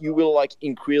way, like you will like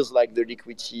increase like the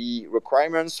liquidity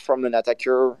requirements from an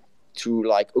attacker to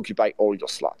like occupy all your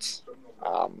slots.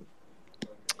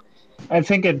 I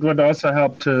think it would also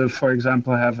help to, for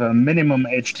example, have a minimum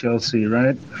HTLC,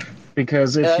 right?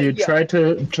 Because if you try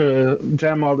to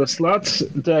jam all the slots,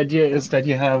 the idea is that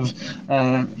you have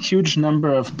a huge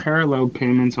number of parallel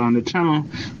payments on the channel,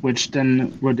 which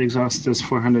then would exhaust this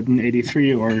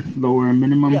 483 or lower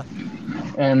minimum. Yeah.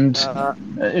 And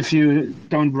if you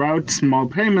don't route small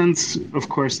payments, of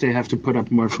course, they have to put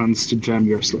up more funds to jam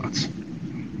your slots.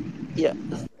 Yeah.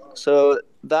 So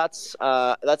that's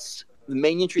the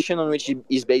main intuition on which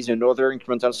is based another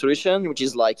incremental solution, which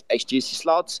is like HTLC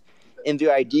slots. And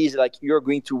the idea is like you're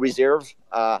going to reserve,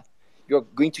 you're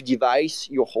going to devise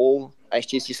your whole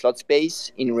HTLC slot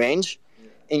space in range,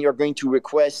 and you're going to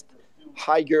request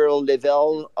higher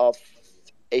level of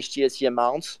HTLC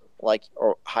amounts, like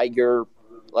or higher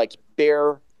like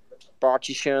per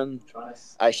partition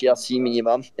HTLC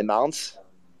minimum amounts,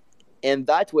 and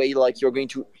that way like you're going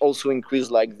to also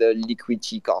increase like the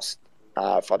liquidity cost.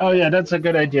 Yeah, that's a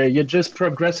good idea. You just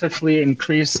progressively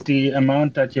increase the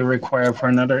amount that you require for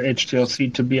another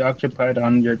HTLC to be occupied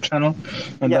on your channel,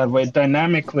 and that way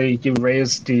dynamically you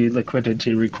raise the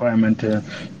liquidity requirement to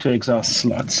exhaust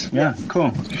slots. Yeah,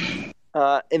 cool.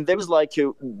 And there's like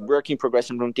a work in progress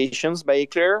implementations by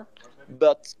Eclair,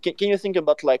 but can you think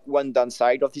about like one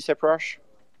downside of this approach?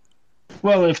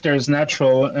 Well, if there's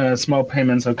natural small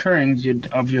payments occurring, you'd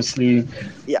obviously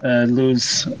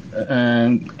lose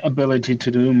ability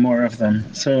to do more of them.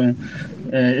 So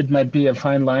it might be a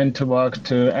fine line to walk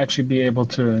to actually be able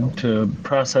to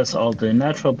process all the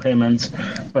natural payments,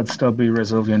 but still be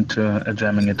resilient to a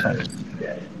jamming attack.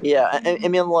 Yeah, I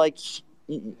mean, like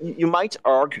you might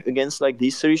argue against like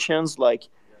these solutions, like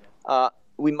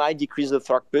we might decrease the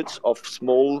throughput of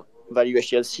small value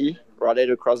HTLC routed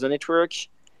across the network.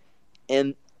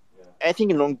 And I think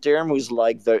in long term, with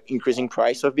like the increasing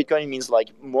price of Bitcoin, it means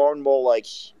like more and more like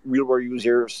real world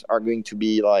users are going to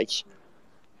be like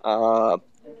annoyed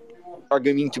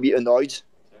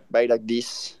by like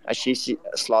this HTC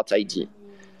slot ID.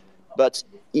 But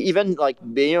even like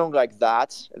beyond like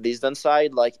that, this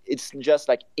downside, like it's just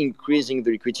like increasing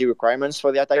the liquidity requirements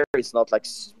for the attacker. It's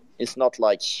not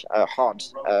like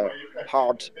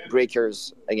hard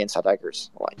breakers against attackers.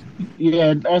 Like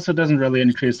yeah, it also doesn't really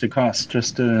increase the cost,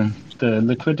 just the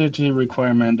liquidity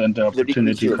requirement and the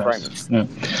opportunity cost. Yeah.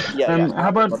 How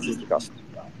about opportunity cost?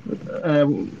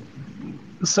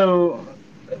 So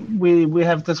we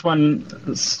have this one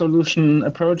solution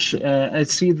approach. I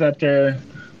see that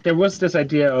there was this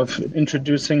idea of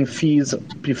introducing fees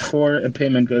before a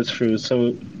payment goes through.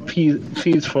 So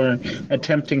fees for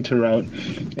attempting to route.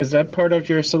 Is that part of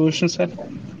your solution set?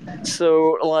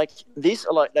 So like this,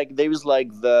 like there is like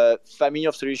the family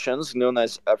of solutions known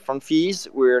as upfront fees,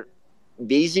 where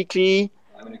basically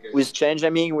with change, I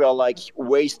mean, we're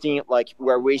wasting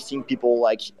people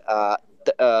like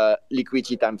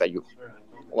liquidity time value.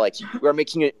 Like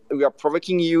we are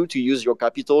provoking you to use your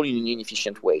capital in an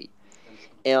inefficient way,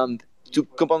 and to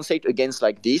compensate against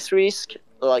like this risk,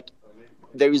 like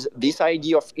there is this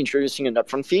idea of introducing an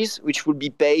upfront fees, which will be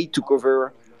paid to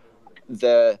cover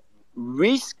the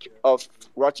risk of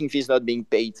routing fees not being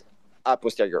paid a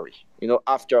posteriori,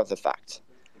 after the fact.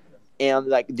 And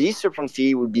like this upfront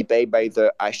fee will be paid by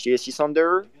the HTLC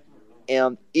sender,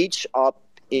 and each op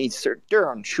in its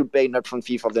turn should pay an upfront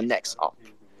fee for the next op.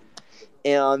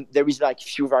 And there is like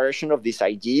few variations of this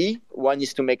idea. One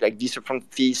is to make like this upfront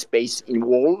fee space in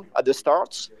wall at the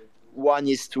start. One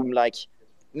is to like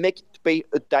make it pay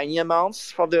a tiny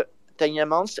amounts for the tiny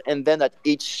amounts, and then at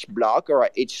each block or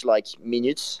at each like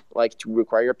minutes, like to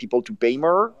require people to pay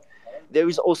more. There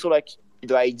is also like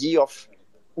the idea of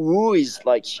who is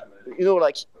like,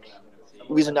 like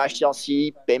with an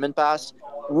HTLC payment pass,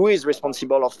 who is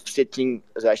responsible of settling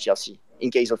the HTLC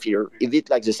in case of failure? Is it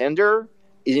like the sender?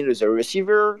 Is it the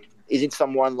receiver? Is it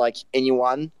someone like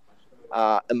anyone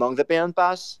among the payment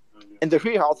pass? And the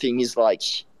really hard thing is like,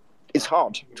 it's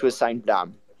hard to assign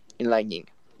blame in Lightning.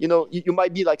 You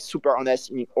might be like super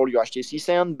honest in all your HTTP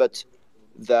send, but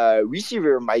the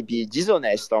receiver might be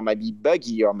dishonest or might be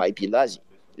buggy or might be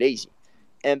lazy.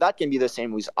 And that can be the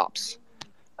same with ops.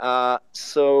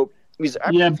 So with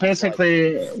Yeah,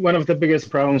 basically, one of the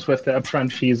biggest problems with the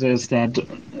upfront fees is that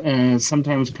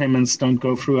sometimes payments don't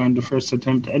go through on the first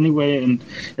attempt anyway, and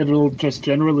it will just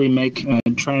generally make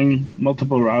trying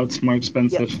multiple routes more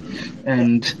expensive.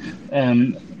 Yeah.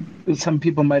 And some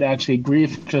people might actually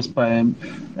grieve just by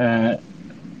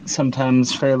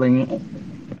sometimes failing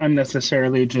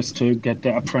unnecessarily just to get the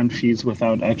upfront fees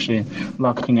without actually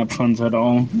locking up funds at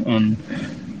all. And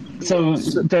so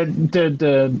the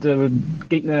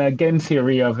game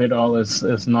theory of it all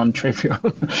is non-trivial,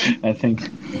 I think.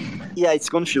 Yeah, it's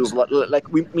confused.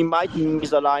 Like we might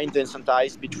misalign the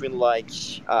incentives between like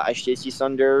HTTP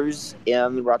senders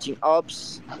and routing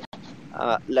ops.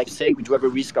 Like say, we do have a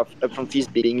risk of upfront fees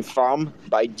being farmed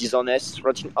by dishonest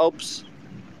routing ops,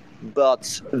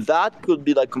 but that could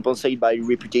be like compensated by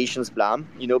reputations blame,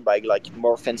 by like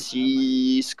more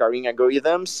fancy scoring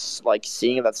algorithms, like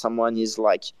seeing that someone is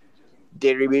like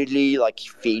deliberately like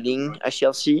failing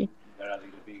HLC.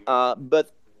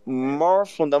 But more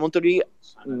fundamentally,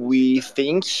 we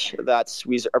think that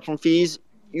with upfront fees,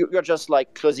 you're just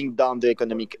like closing down the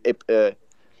economic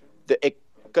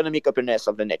openness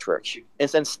of the network. And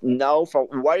since now, for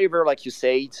whatever, like you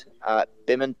said,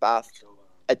 payment path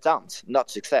attempt, not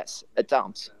success,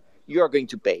 attempt, you are going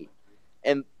to pay.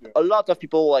 And a lot of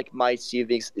people like might see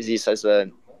this as a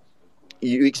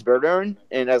UX burden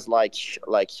and as like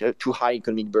too high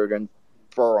economic burden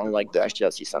for like the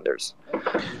HTLC standards.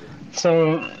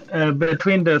 So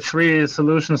between the three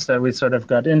solutions that we sort of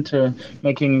got into,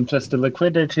 making just the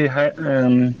liquidity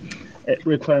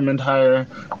requirement higher,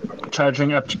 charging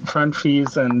upfront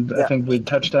fees, and I think we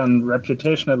touched on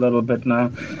reputation a little bit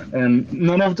now. And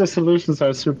none of the solutions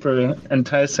are super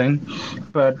enticing,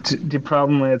 but the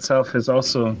problem itself is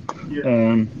also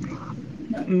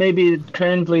maybe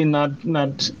currently not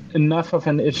enough of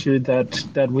an issue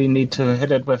that we need to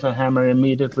hit it with a hammer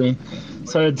immediately.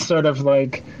 So it's sort of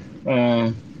like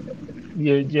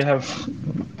you have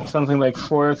something like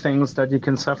 4 things that you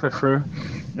can suffer through,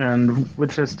 and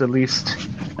which is the least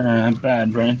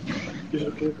bad, right?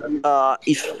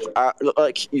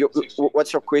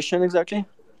 What's your question exactly?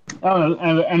 Oh,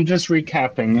 I'm just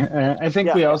recapping. I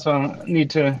think we also need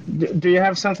to. Do you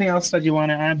have something else that you want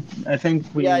to add? I think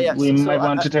we might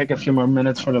want to take a few more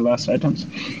minutes for the last items.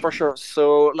 For sure.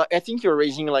 So, like, I think you're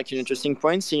raising like an interesting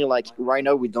point. Seeing like right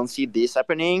now we don't see this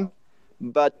happening,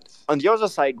 but on the other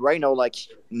side, right now, like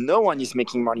no one is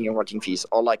making money on routing fees,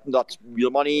 or like not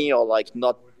real money, or like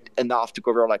not enough to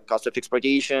cover like cost of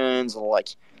exploitations, or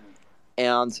like,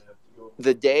 and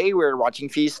the day where routing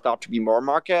fees start to be more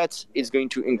market, it's going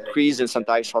to increase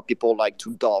incentives for people like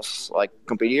to DOS like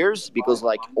competitors, because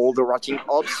like all the routing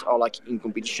ops are like in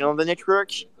competition on the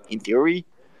network in theory.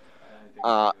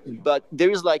 But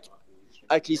there is like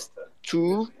at least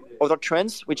 2 other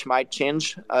trends which might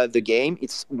change the game.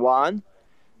 It's one,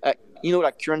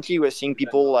 like currently we're seeing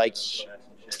people like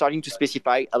starting to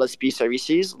specify LSP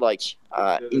services like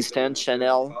instant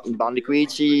channel, inbound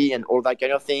liquidity, and all that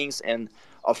kind of things, and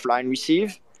offline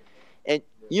receive. And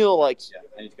like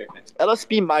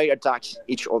LSP might attack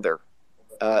each other.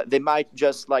 They might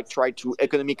just like try to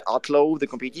economic outlaw the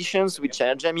competitions with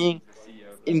channel jamming.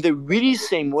 In the really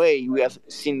same way, we have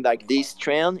seen like this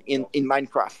trend in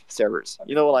Minecraft servers.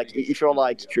 Like if you're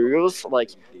like curious,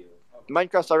 like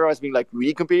Minecraft server has been like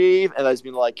really competitive, and has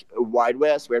been like a wild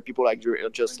west where people like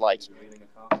just like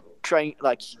trying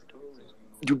like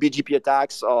do BGP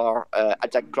attacks or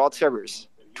attack cloud servers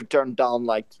to turn down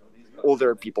like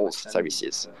other people's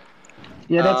services.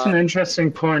 Yeah, that's an interesting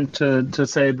point to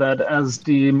say that as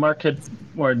the market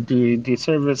or the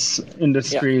service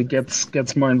industry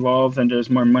gets more involved and there's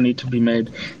more money to be made,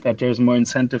 that there's more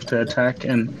incentive to attack.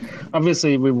 And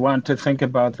obviously we want to think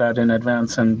about that in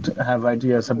advance and have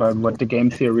ideas about what the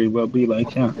game theory will be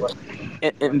like. Yeah.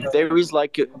 And there is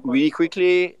like really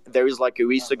quickly, there is like a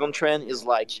really second trend is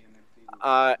like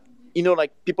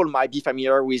like people might be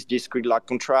familiar with discrete log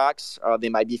contracts, or they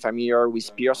might be familiar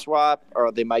with peer swap,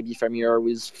 or they might be familiar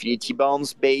with fidelity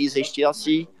bonds based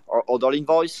HTLC or order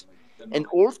invoice, and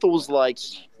all of those like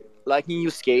lightning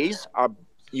use case are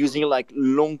using like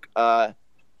long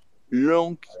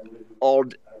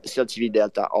old CLTV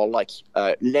delta or like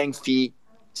lengthy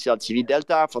CLTV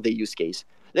delta for the use case.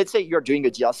 Let's say you're doing a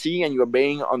DLC and you're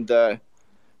betting on the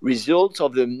results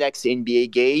of the next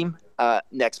NBA game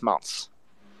next month.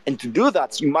 And to do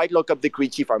that, you might lock up the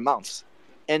liquidity for months.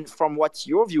 And from what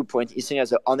your viewpoint is saying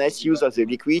as an honest use of the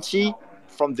liquidity,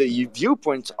 from the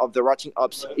viewpoint of the routing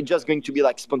ops, it's just going to be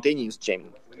like spontaneous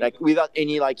jamming, like without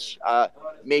any like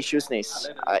maliciousness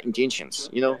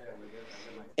intentions,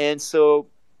 And so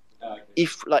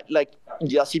if like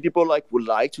DLC people like would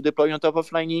like to deploy on top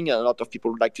of Lightning, and a lot of people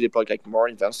would like to deploy like more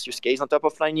advanced use case on top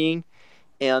of Lightning,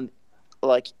 and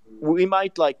like we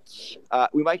might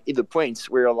hit the point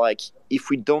where like if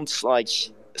we don't like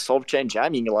solve chain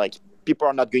jamming, like people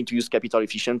are not going to use capital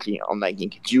efficiently on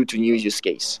Lightning due to new use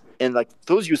case, and like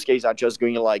those use cases are just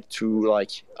going like to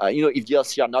like if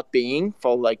DLC are not paying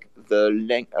for like the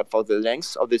length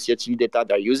of the CLTV data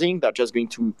they're using, they're just going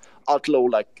to outlaw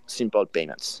like simple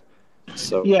payments.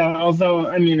 So yeah, although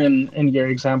I mean, in your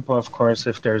example, of course,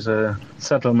 if there's a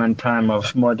settlement time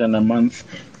of more than a month,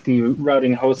 the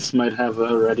routing hosts might have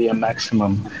already a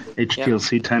maximum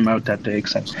HPLC timeout that they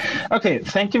accept. Okay,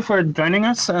 thank you for joining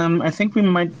us. I think we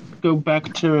might go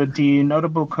back to the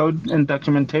notable code and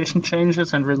documentation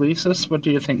changes and releases. What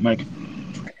do you think, Mike?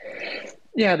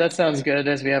 Yeah, that sounds good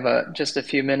as we have just a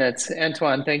few minutes.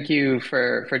 Antoine, thank you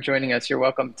for joining us. You're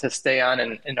welcome to stay on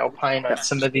and opine on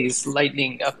some of these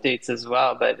lightning updates as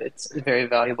well, but it's very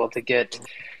valuable to get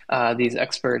these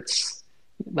experts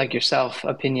like yourself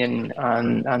opinion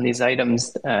on these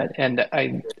items. And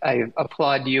I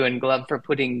applaud you and Glove for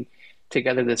putting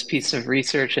together this piece of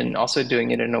research and also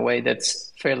doing it in a way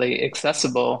that's fairly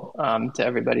accessible to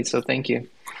everybody. So thank you.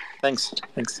 Thanks.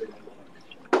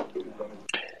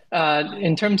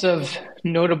 In terms of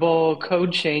notable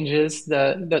code changes,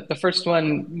 the first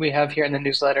one we have here in the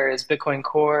newsletter is Bitcoin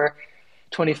Core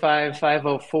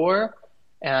 25504,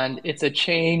 and it's a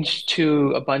change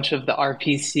to a bunch of the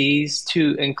RPCs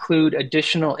to include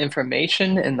additional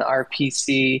information in the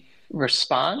RPC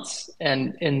response.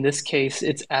 And in this case,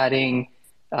 it's adding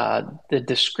the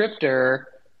descriptor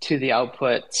to the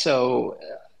output. So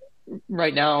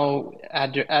right now,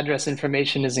 address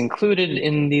information is included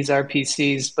in these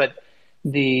RPCs, but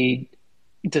the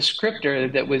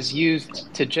descriptor that was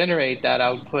used to generate that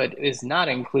output is not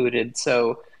included.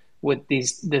 So what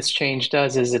this change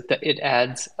does is it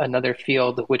adds another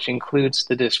field which includes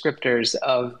the descriptors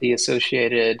of the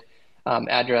associated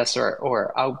address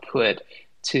or output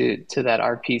to that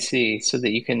RPC, so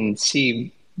that you can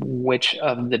see which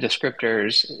of the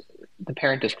descriptors the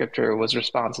parent descriptor was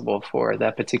responsible for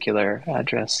that particular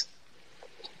address.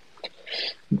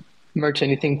 Merch,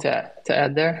 anything to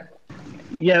add there?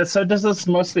 Yeah, so this is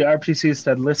mostly RPCs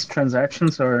that list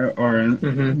transactions or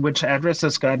which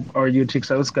addresses got or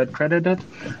UTXOs got credited.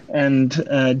 And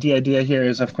the idea here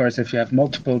is, of course, if you have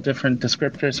multiple different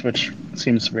descriptors, which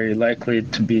seems very likely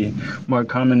to be more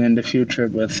common in the future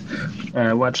with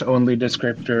watch-only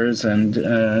descriptors and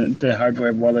the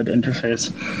hardware wallet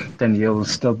interface, then you'll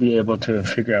still be able to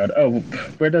figure out, oh,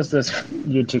 where does this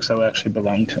UTXO actually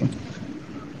belong to?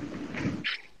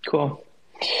 Cool.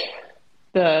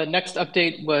 The next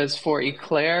update was for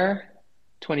Eclair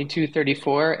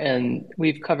 2234, and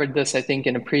we've covered this, I think,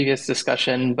 in a previous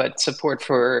discussion, but support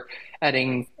for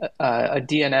adding a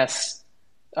DNS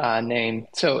name.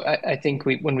 So I think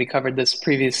when we covered this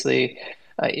previously,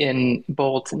 in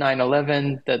Bolt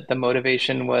 911, that the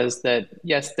motivation was that,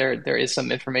 yes, there is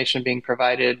some information being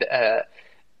provided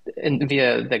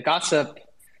via the gossip,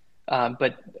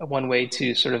 but one way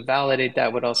to sort of validate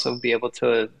that would also be able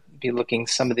to be looking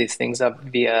some of these things up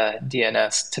via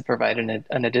DNS to provide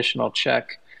an additional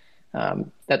check.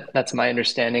 That's my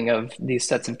understanding of these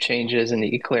sets of changes, and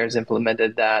the Eclairs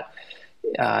implemented that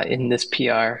in this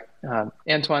PR.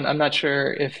 Antoine, I'm not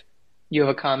sure if you have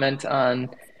a comment on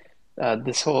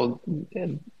this whole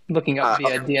looking up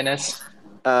via DNS.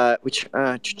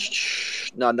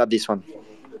 No, not this one.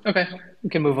 Okay, we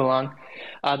can move along.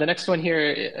 The next one here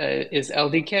is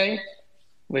LDK,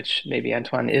 which maybe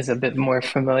Antoine is a bit more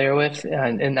familiar with,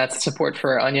 and that's support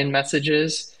for onion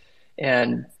messages.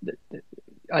 And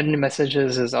onion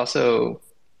messages is also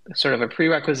sort of a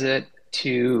prerequisite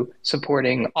to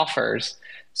supporting offers.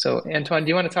 So, Antoine, do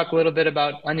you want to talk a little bit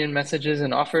about onion messages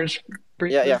and offers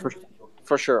briefly? Yeah,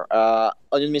 for sure.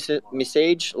 Onion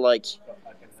message, like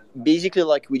basically,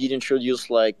 like we did introduce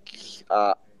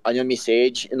onion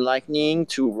message in Lightning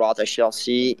to route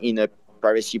HTLC in a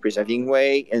privacy preserving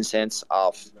way, in sense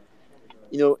of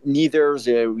neither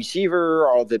the receiver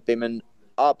or the payment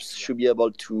ops should be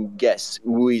able to guess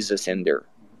who is the sender.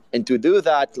 And to do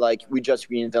that, like we just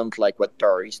reinvent like what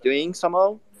Tor is doing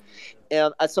somehow.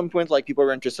 And at some point, like people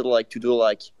were interested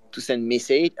to send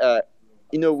message.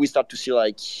 We start to see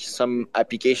like some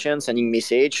applications sending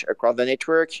message across the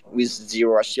network with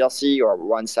 0 HTLC or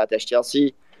 1 SAT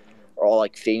HTLC or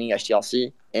like failing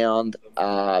HTLC. And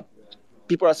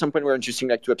people at some point were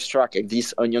interested to abstract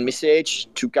this onion message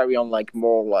to carry on like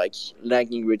more like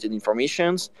Lightning related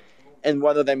informations. And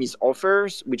one of them is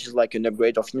offers, which is like an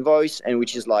upgrade of invoice, and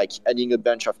which is like adding a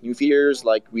bunch of new features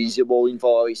like reusable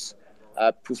invoice,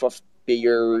 proof of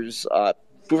payers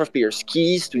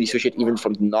keys to dissociate even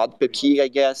from the not pub key, I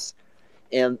guess,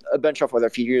 and a bunch of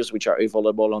other features which are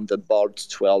available on the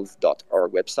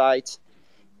bolt12.org website.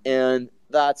 And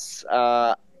that's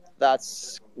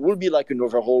will be like an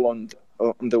overhaul on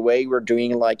the way we're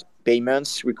doing like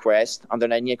payments requests on the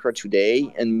Lightning Network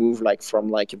today, and move like from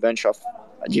like a bunch of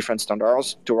different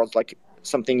standards towards like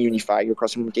something unified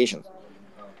across implementations.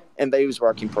 And that is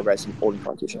work in progress in all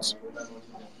implementations.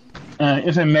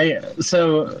 If I may,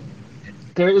 so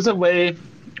there is a way,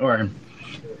 or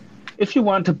if you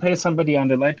want to pay somebody on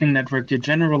the Lightning Network, you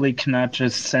generally cannot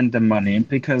just send them money,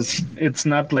 because it's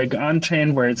not like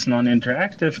on-chain where it's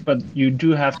non-interactive, but you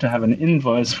do have to have an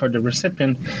invoice for the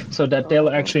recipient so that they'll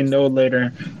actually know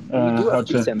later how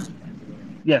to...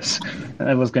 Yes,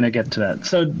 I was going to get to that.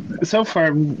 So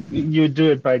far, you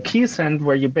do it by key send,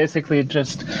 where you basically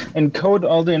just encode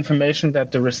all the information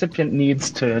that the recipient needs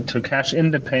to cash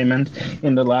in the payment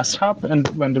in the last hop, and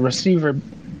when the receiver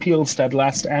peels that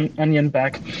last onion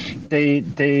back,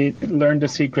 they learn the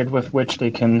secret with which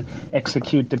they can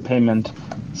execute the payment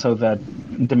so that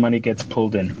the money gets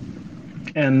pulled in.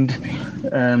 And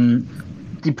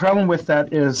the problem with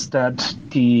that is that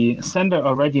the sender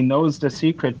already knows the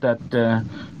secret that the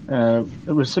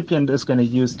recipient is going to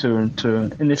use to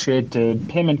initiate the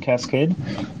payment cascade,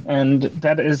 and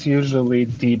that is usually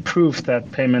the proof that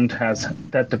the payment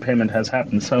has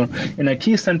happened. So in a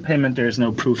key send payment, there is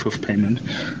no proof of payment,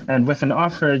 and with an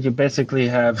offer, you basically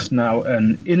have now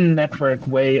an in-network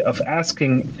way of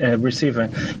asking a receiver,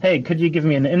 "Hey, could you give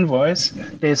me an invoice?"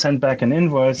 They send back an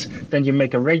invoice, then you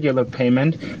make a regular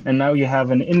payment, and now you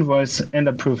have an invoice and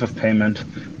a proof of payment,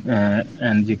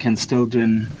 and you can still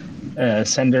do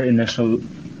sender initial,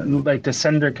 like the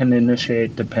sender can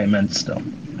initiate the payment still.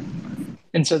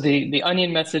 And so the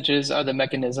onion messages are the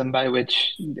mechanism by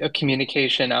which a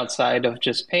communication outside of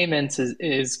just payments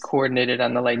is coordinated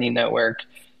on the Lightning Network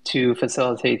to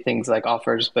facilitate things like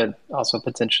offers, but also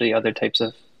potentially other types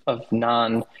of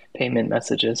non-payment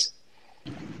messages.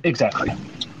 Exactly.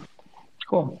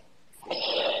 Cool.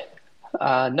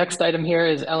 Next item here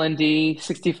is LND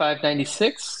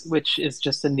 6596, which is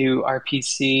just a new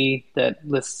RPC that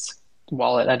lists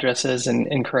wallet addresses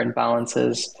and current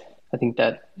balances. I think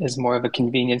that is more of a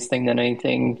convenience thing than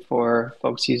anything for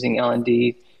folks using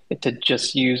LND, to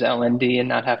just use LND and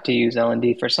not have to use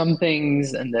LND for some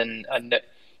things, and then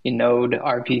a node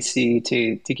RPC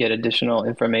to get additional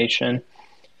information.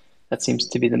 That seems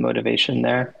to be the motivation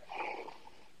there.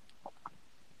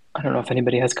 I don't know if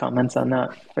anybody has comments on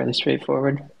that. Fairly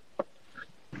straightforward.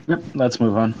 Yep, let's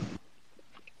move on.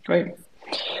 Great.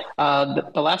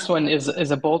 The last one is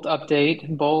a Bolt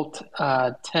update, Bolt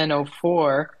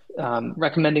 1004,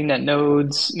 recommending that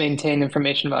nodes maintain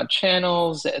information about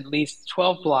channels at least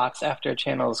 12 blocks after a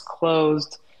channel is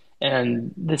closed.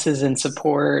 And this is in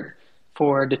support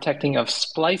for detecting of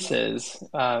splices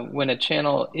when a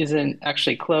channel isn't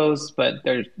actually closed, but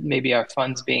there maybe are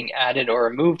funds being added or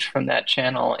removed from that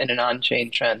channel in an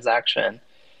on-chain transaction.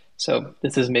 So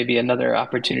this is maybe another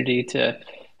opportunity to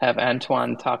have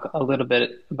Antoine talk a little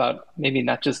bit about maybe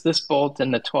not just this bolt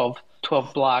and the 12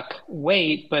 block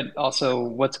wait, but also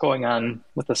what's going on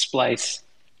with the splice.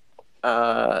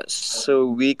 So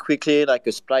we quickly like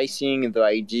a splicing the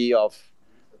idea of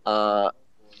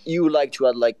you like to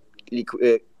add like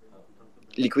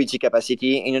liquidity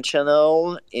capacity in a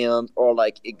channel and or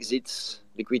like exit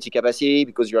liquidity capacity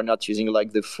because you're not using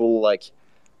like the full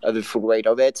rate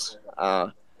of it.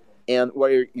 And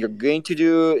what you're going to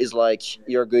do is like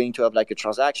you're going to have like a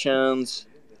transactions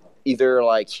either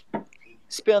like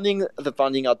spending the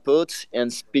funding output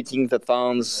and splitting the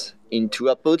funds in two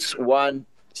outputs, one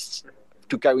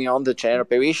to carry on the chain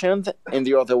operations and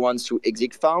the other ones to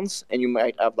exit funds, and you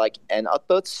might have like n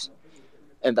outputs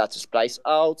and that's a splice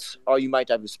out, or you might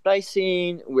have a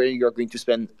splicing where you're going to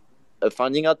spend a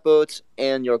funding output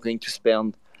and you're going to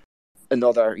spend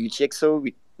another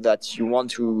UTXO that you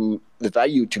want to the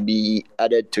value to be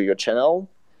added to your channel,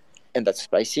 and that's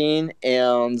splicing.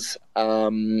 And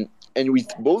with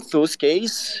both those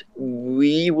cases,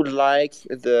 we would like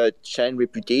the chain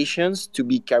reputations to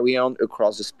be carried on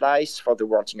across the splice for the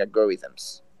routing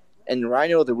algorithms. And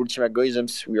right now, the routing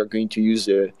algorithms, we are going to use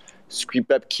a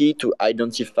script up key to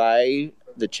identify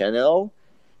the channel.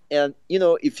 And,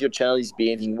 if your channel is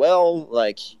behaving well,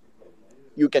 like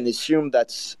you can assume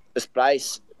that a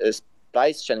splice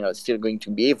channel is still going to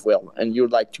behave well, and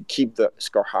you'd like to keep the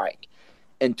score high.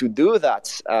 And to do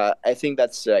that, I think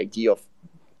that's the idea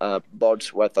of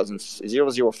bots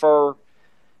 1004,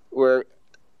 where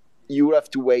you have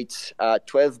to wait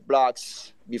 12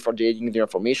 blocks before deleting the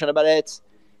information about it.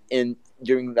 And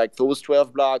during like those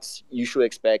 12 blocks, you should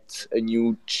expect a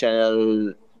new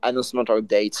channel announcement or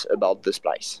update about the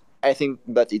splice. I think,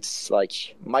 but it's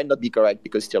like might not be correct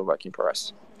because it's still working for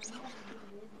us.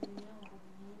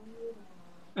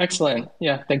 Excellent.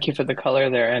 Yeah, thank you for the color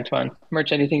there, Antoine.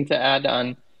 Merch, anything to add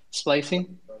on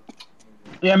splicing?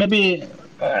 Yeah, maybe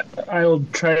I'll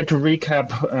try to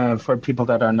recap for people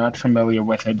that are not familiar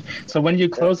with it. So when you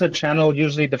close a channel,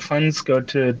 usually the funds go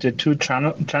to the two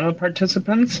channel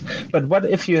participants. But what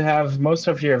if you have most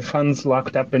of your funds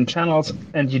locked up in channels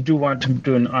and you do want to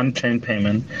do an on-chain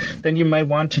payment? Then you might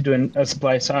want to do a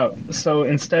splice out. So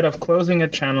instead of closing a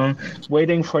channel,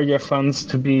 waiting for your funds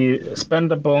to be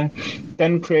spendable,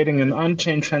 then creating an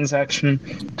on-chain transaction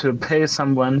to pay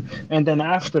someone, and then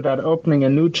after that opening a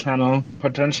new channel,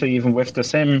 potentially even with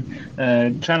the same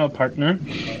channel partner,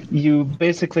 you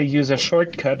basically use a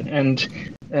shortcut, and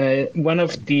one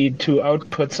of the two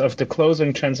outputs of the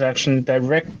closing transaction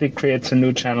directly creates a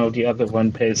new channel. The other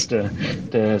one pays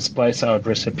the splice out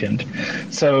recipient.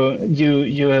 So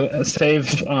you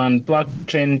save on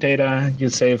blockchain data, you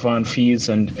save on fees,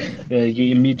 and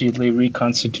you immediately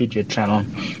reconstitute your channel.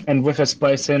 And with a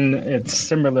splice in, it's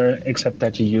similar, except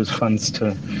that you use funds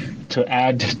to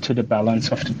add to the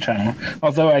balance of the channel.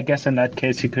 Although I guess in that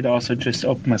case, you could also just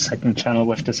open a second channel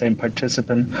with the same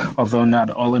participant, although not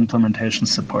all implementations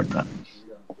support that.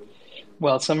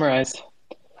 Well summarized.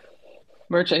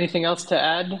 Merch, anything else to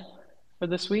add for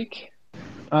this week?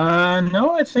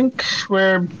 No, I think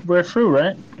we're through,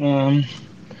 right?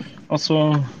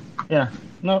 Also, yeah,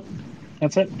 no,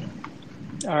 that's it.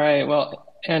 All right. Well,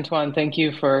 Antoine, thank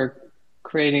you for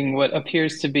creating what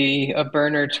appears to be a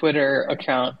burner Twitter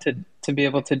account to be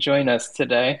able to join us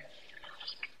today.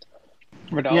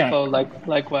 Yeah, Rodolfo,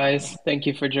 likewise, thank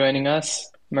you for joining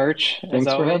us. Merch, as Thanks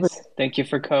for having always, thank you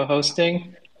for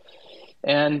co-hosting.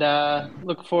 And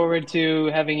look forward to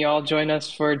having you all join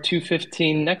us for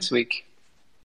 215 next week.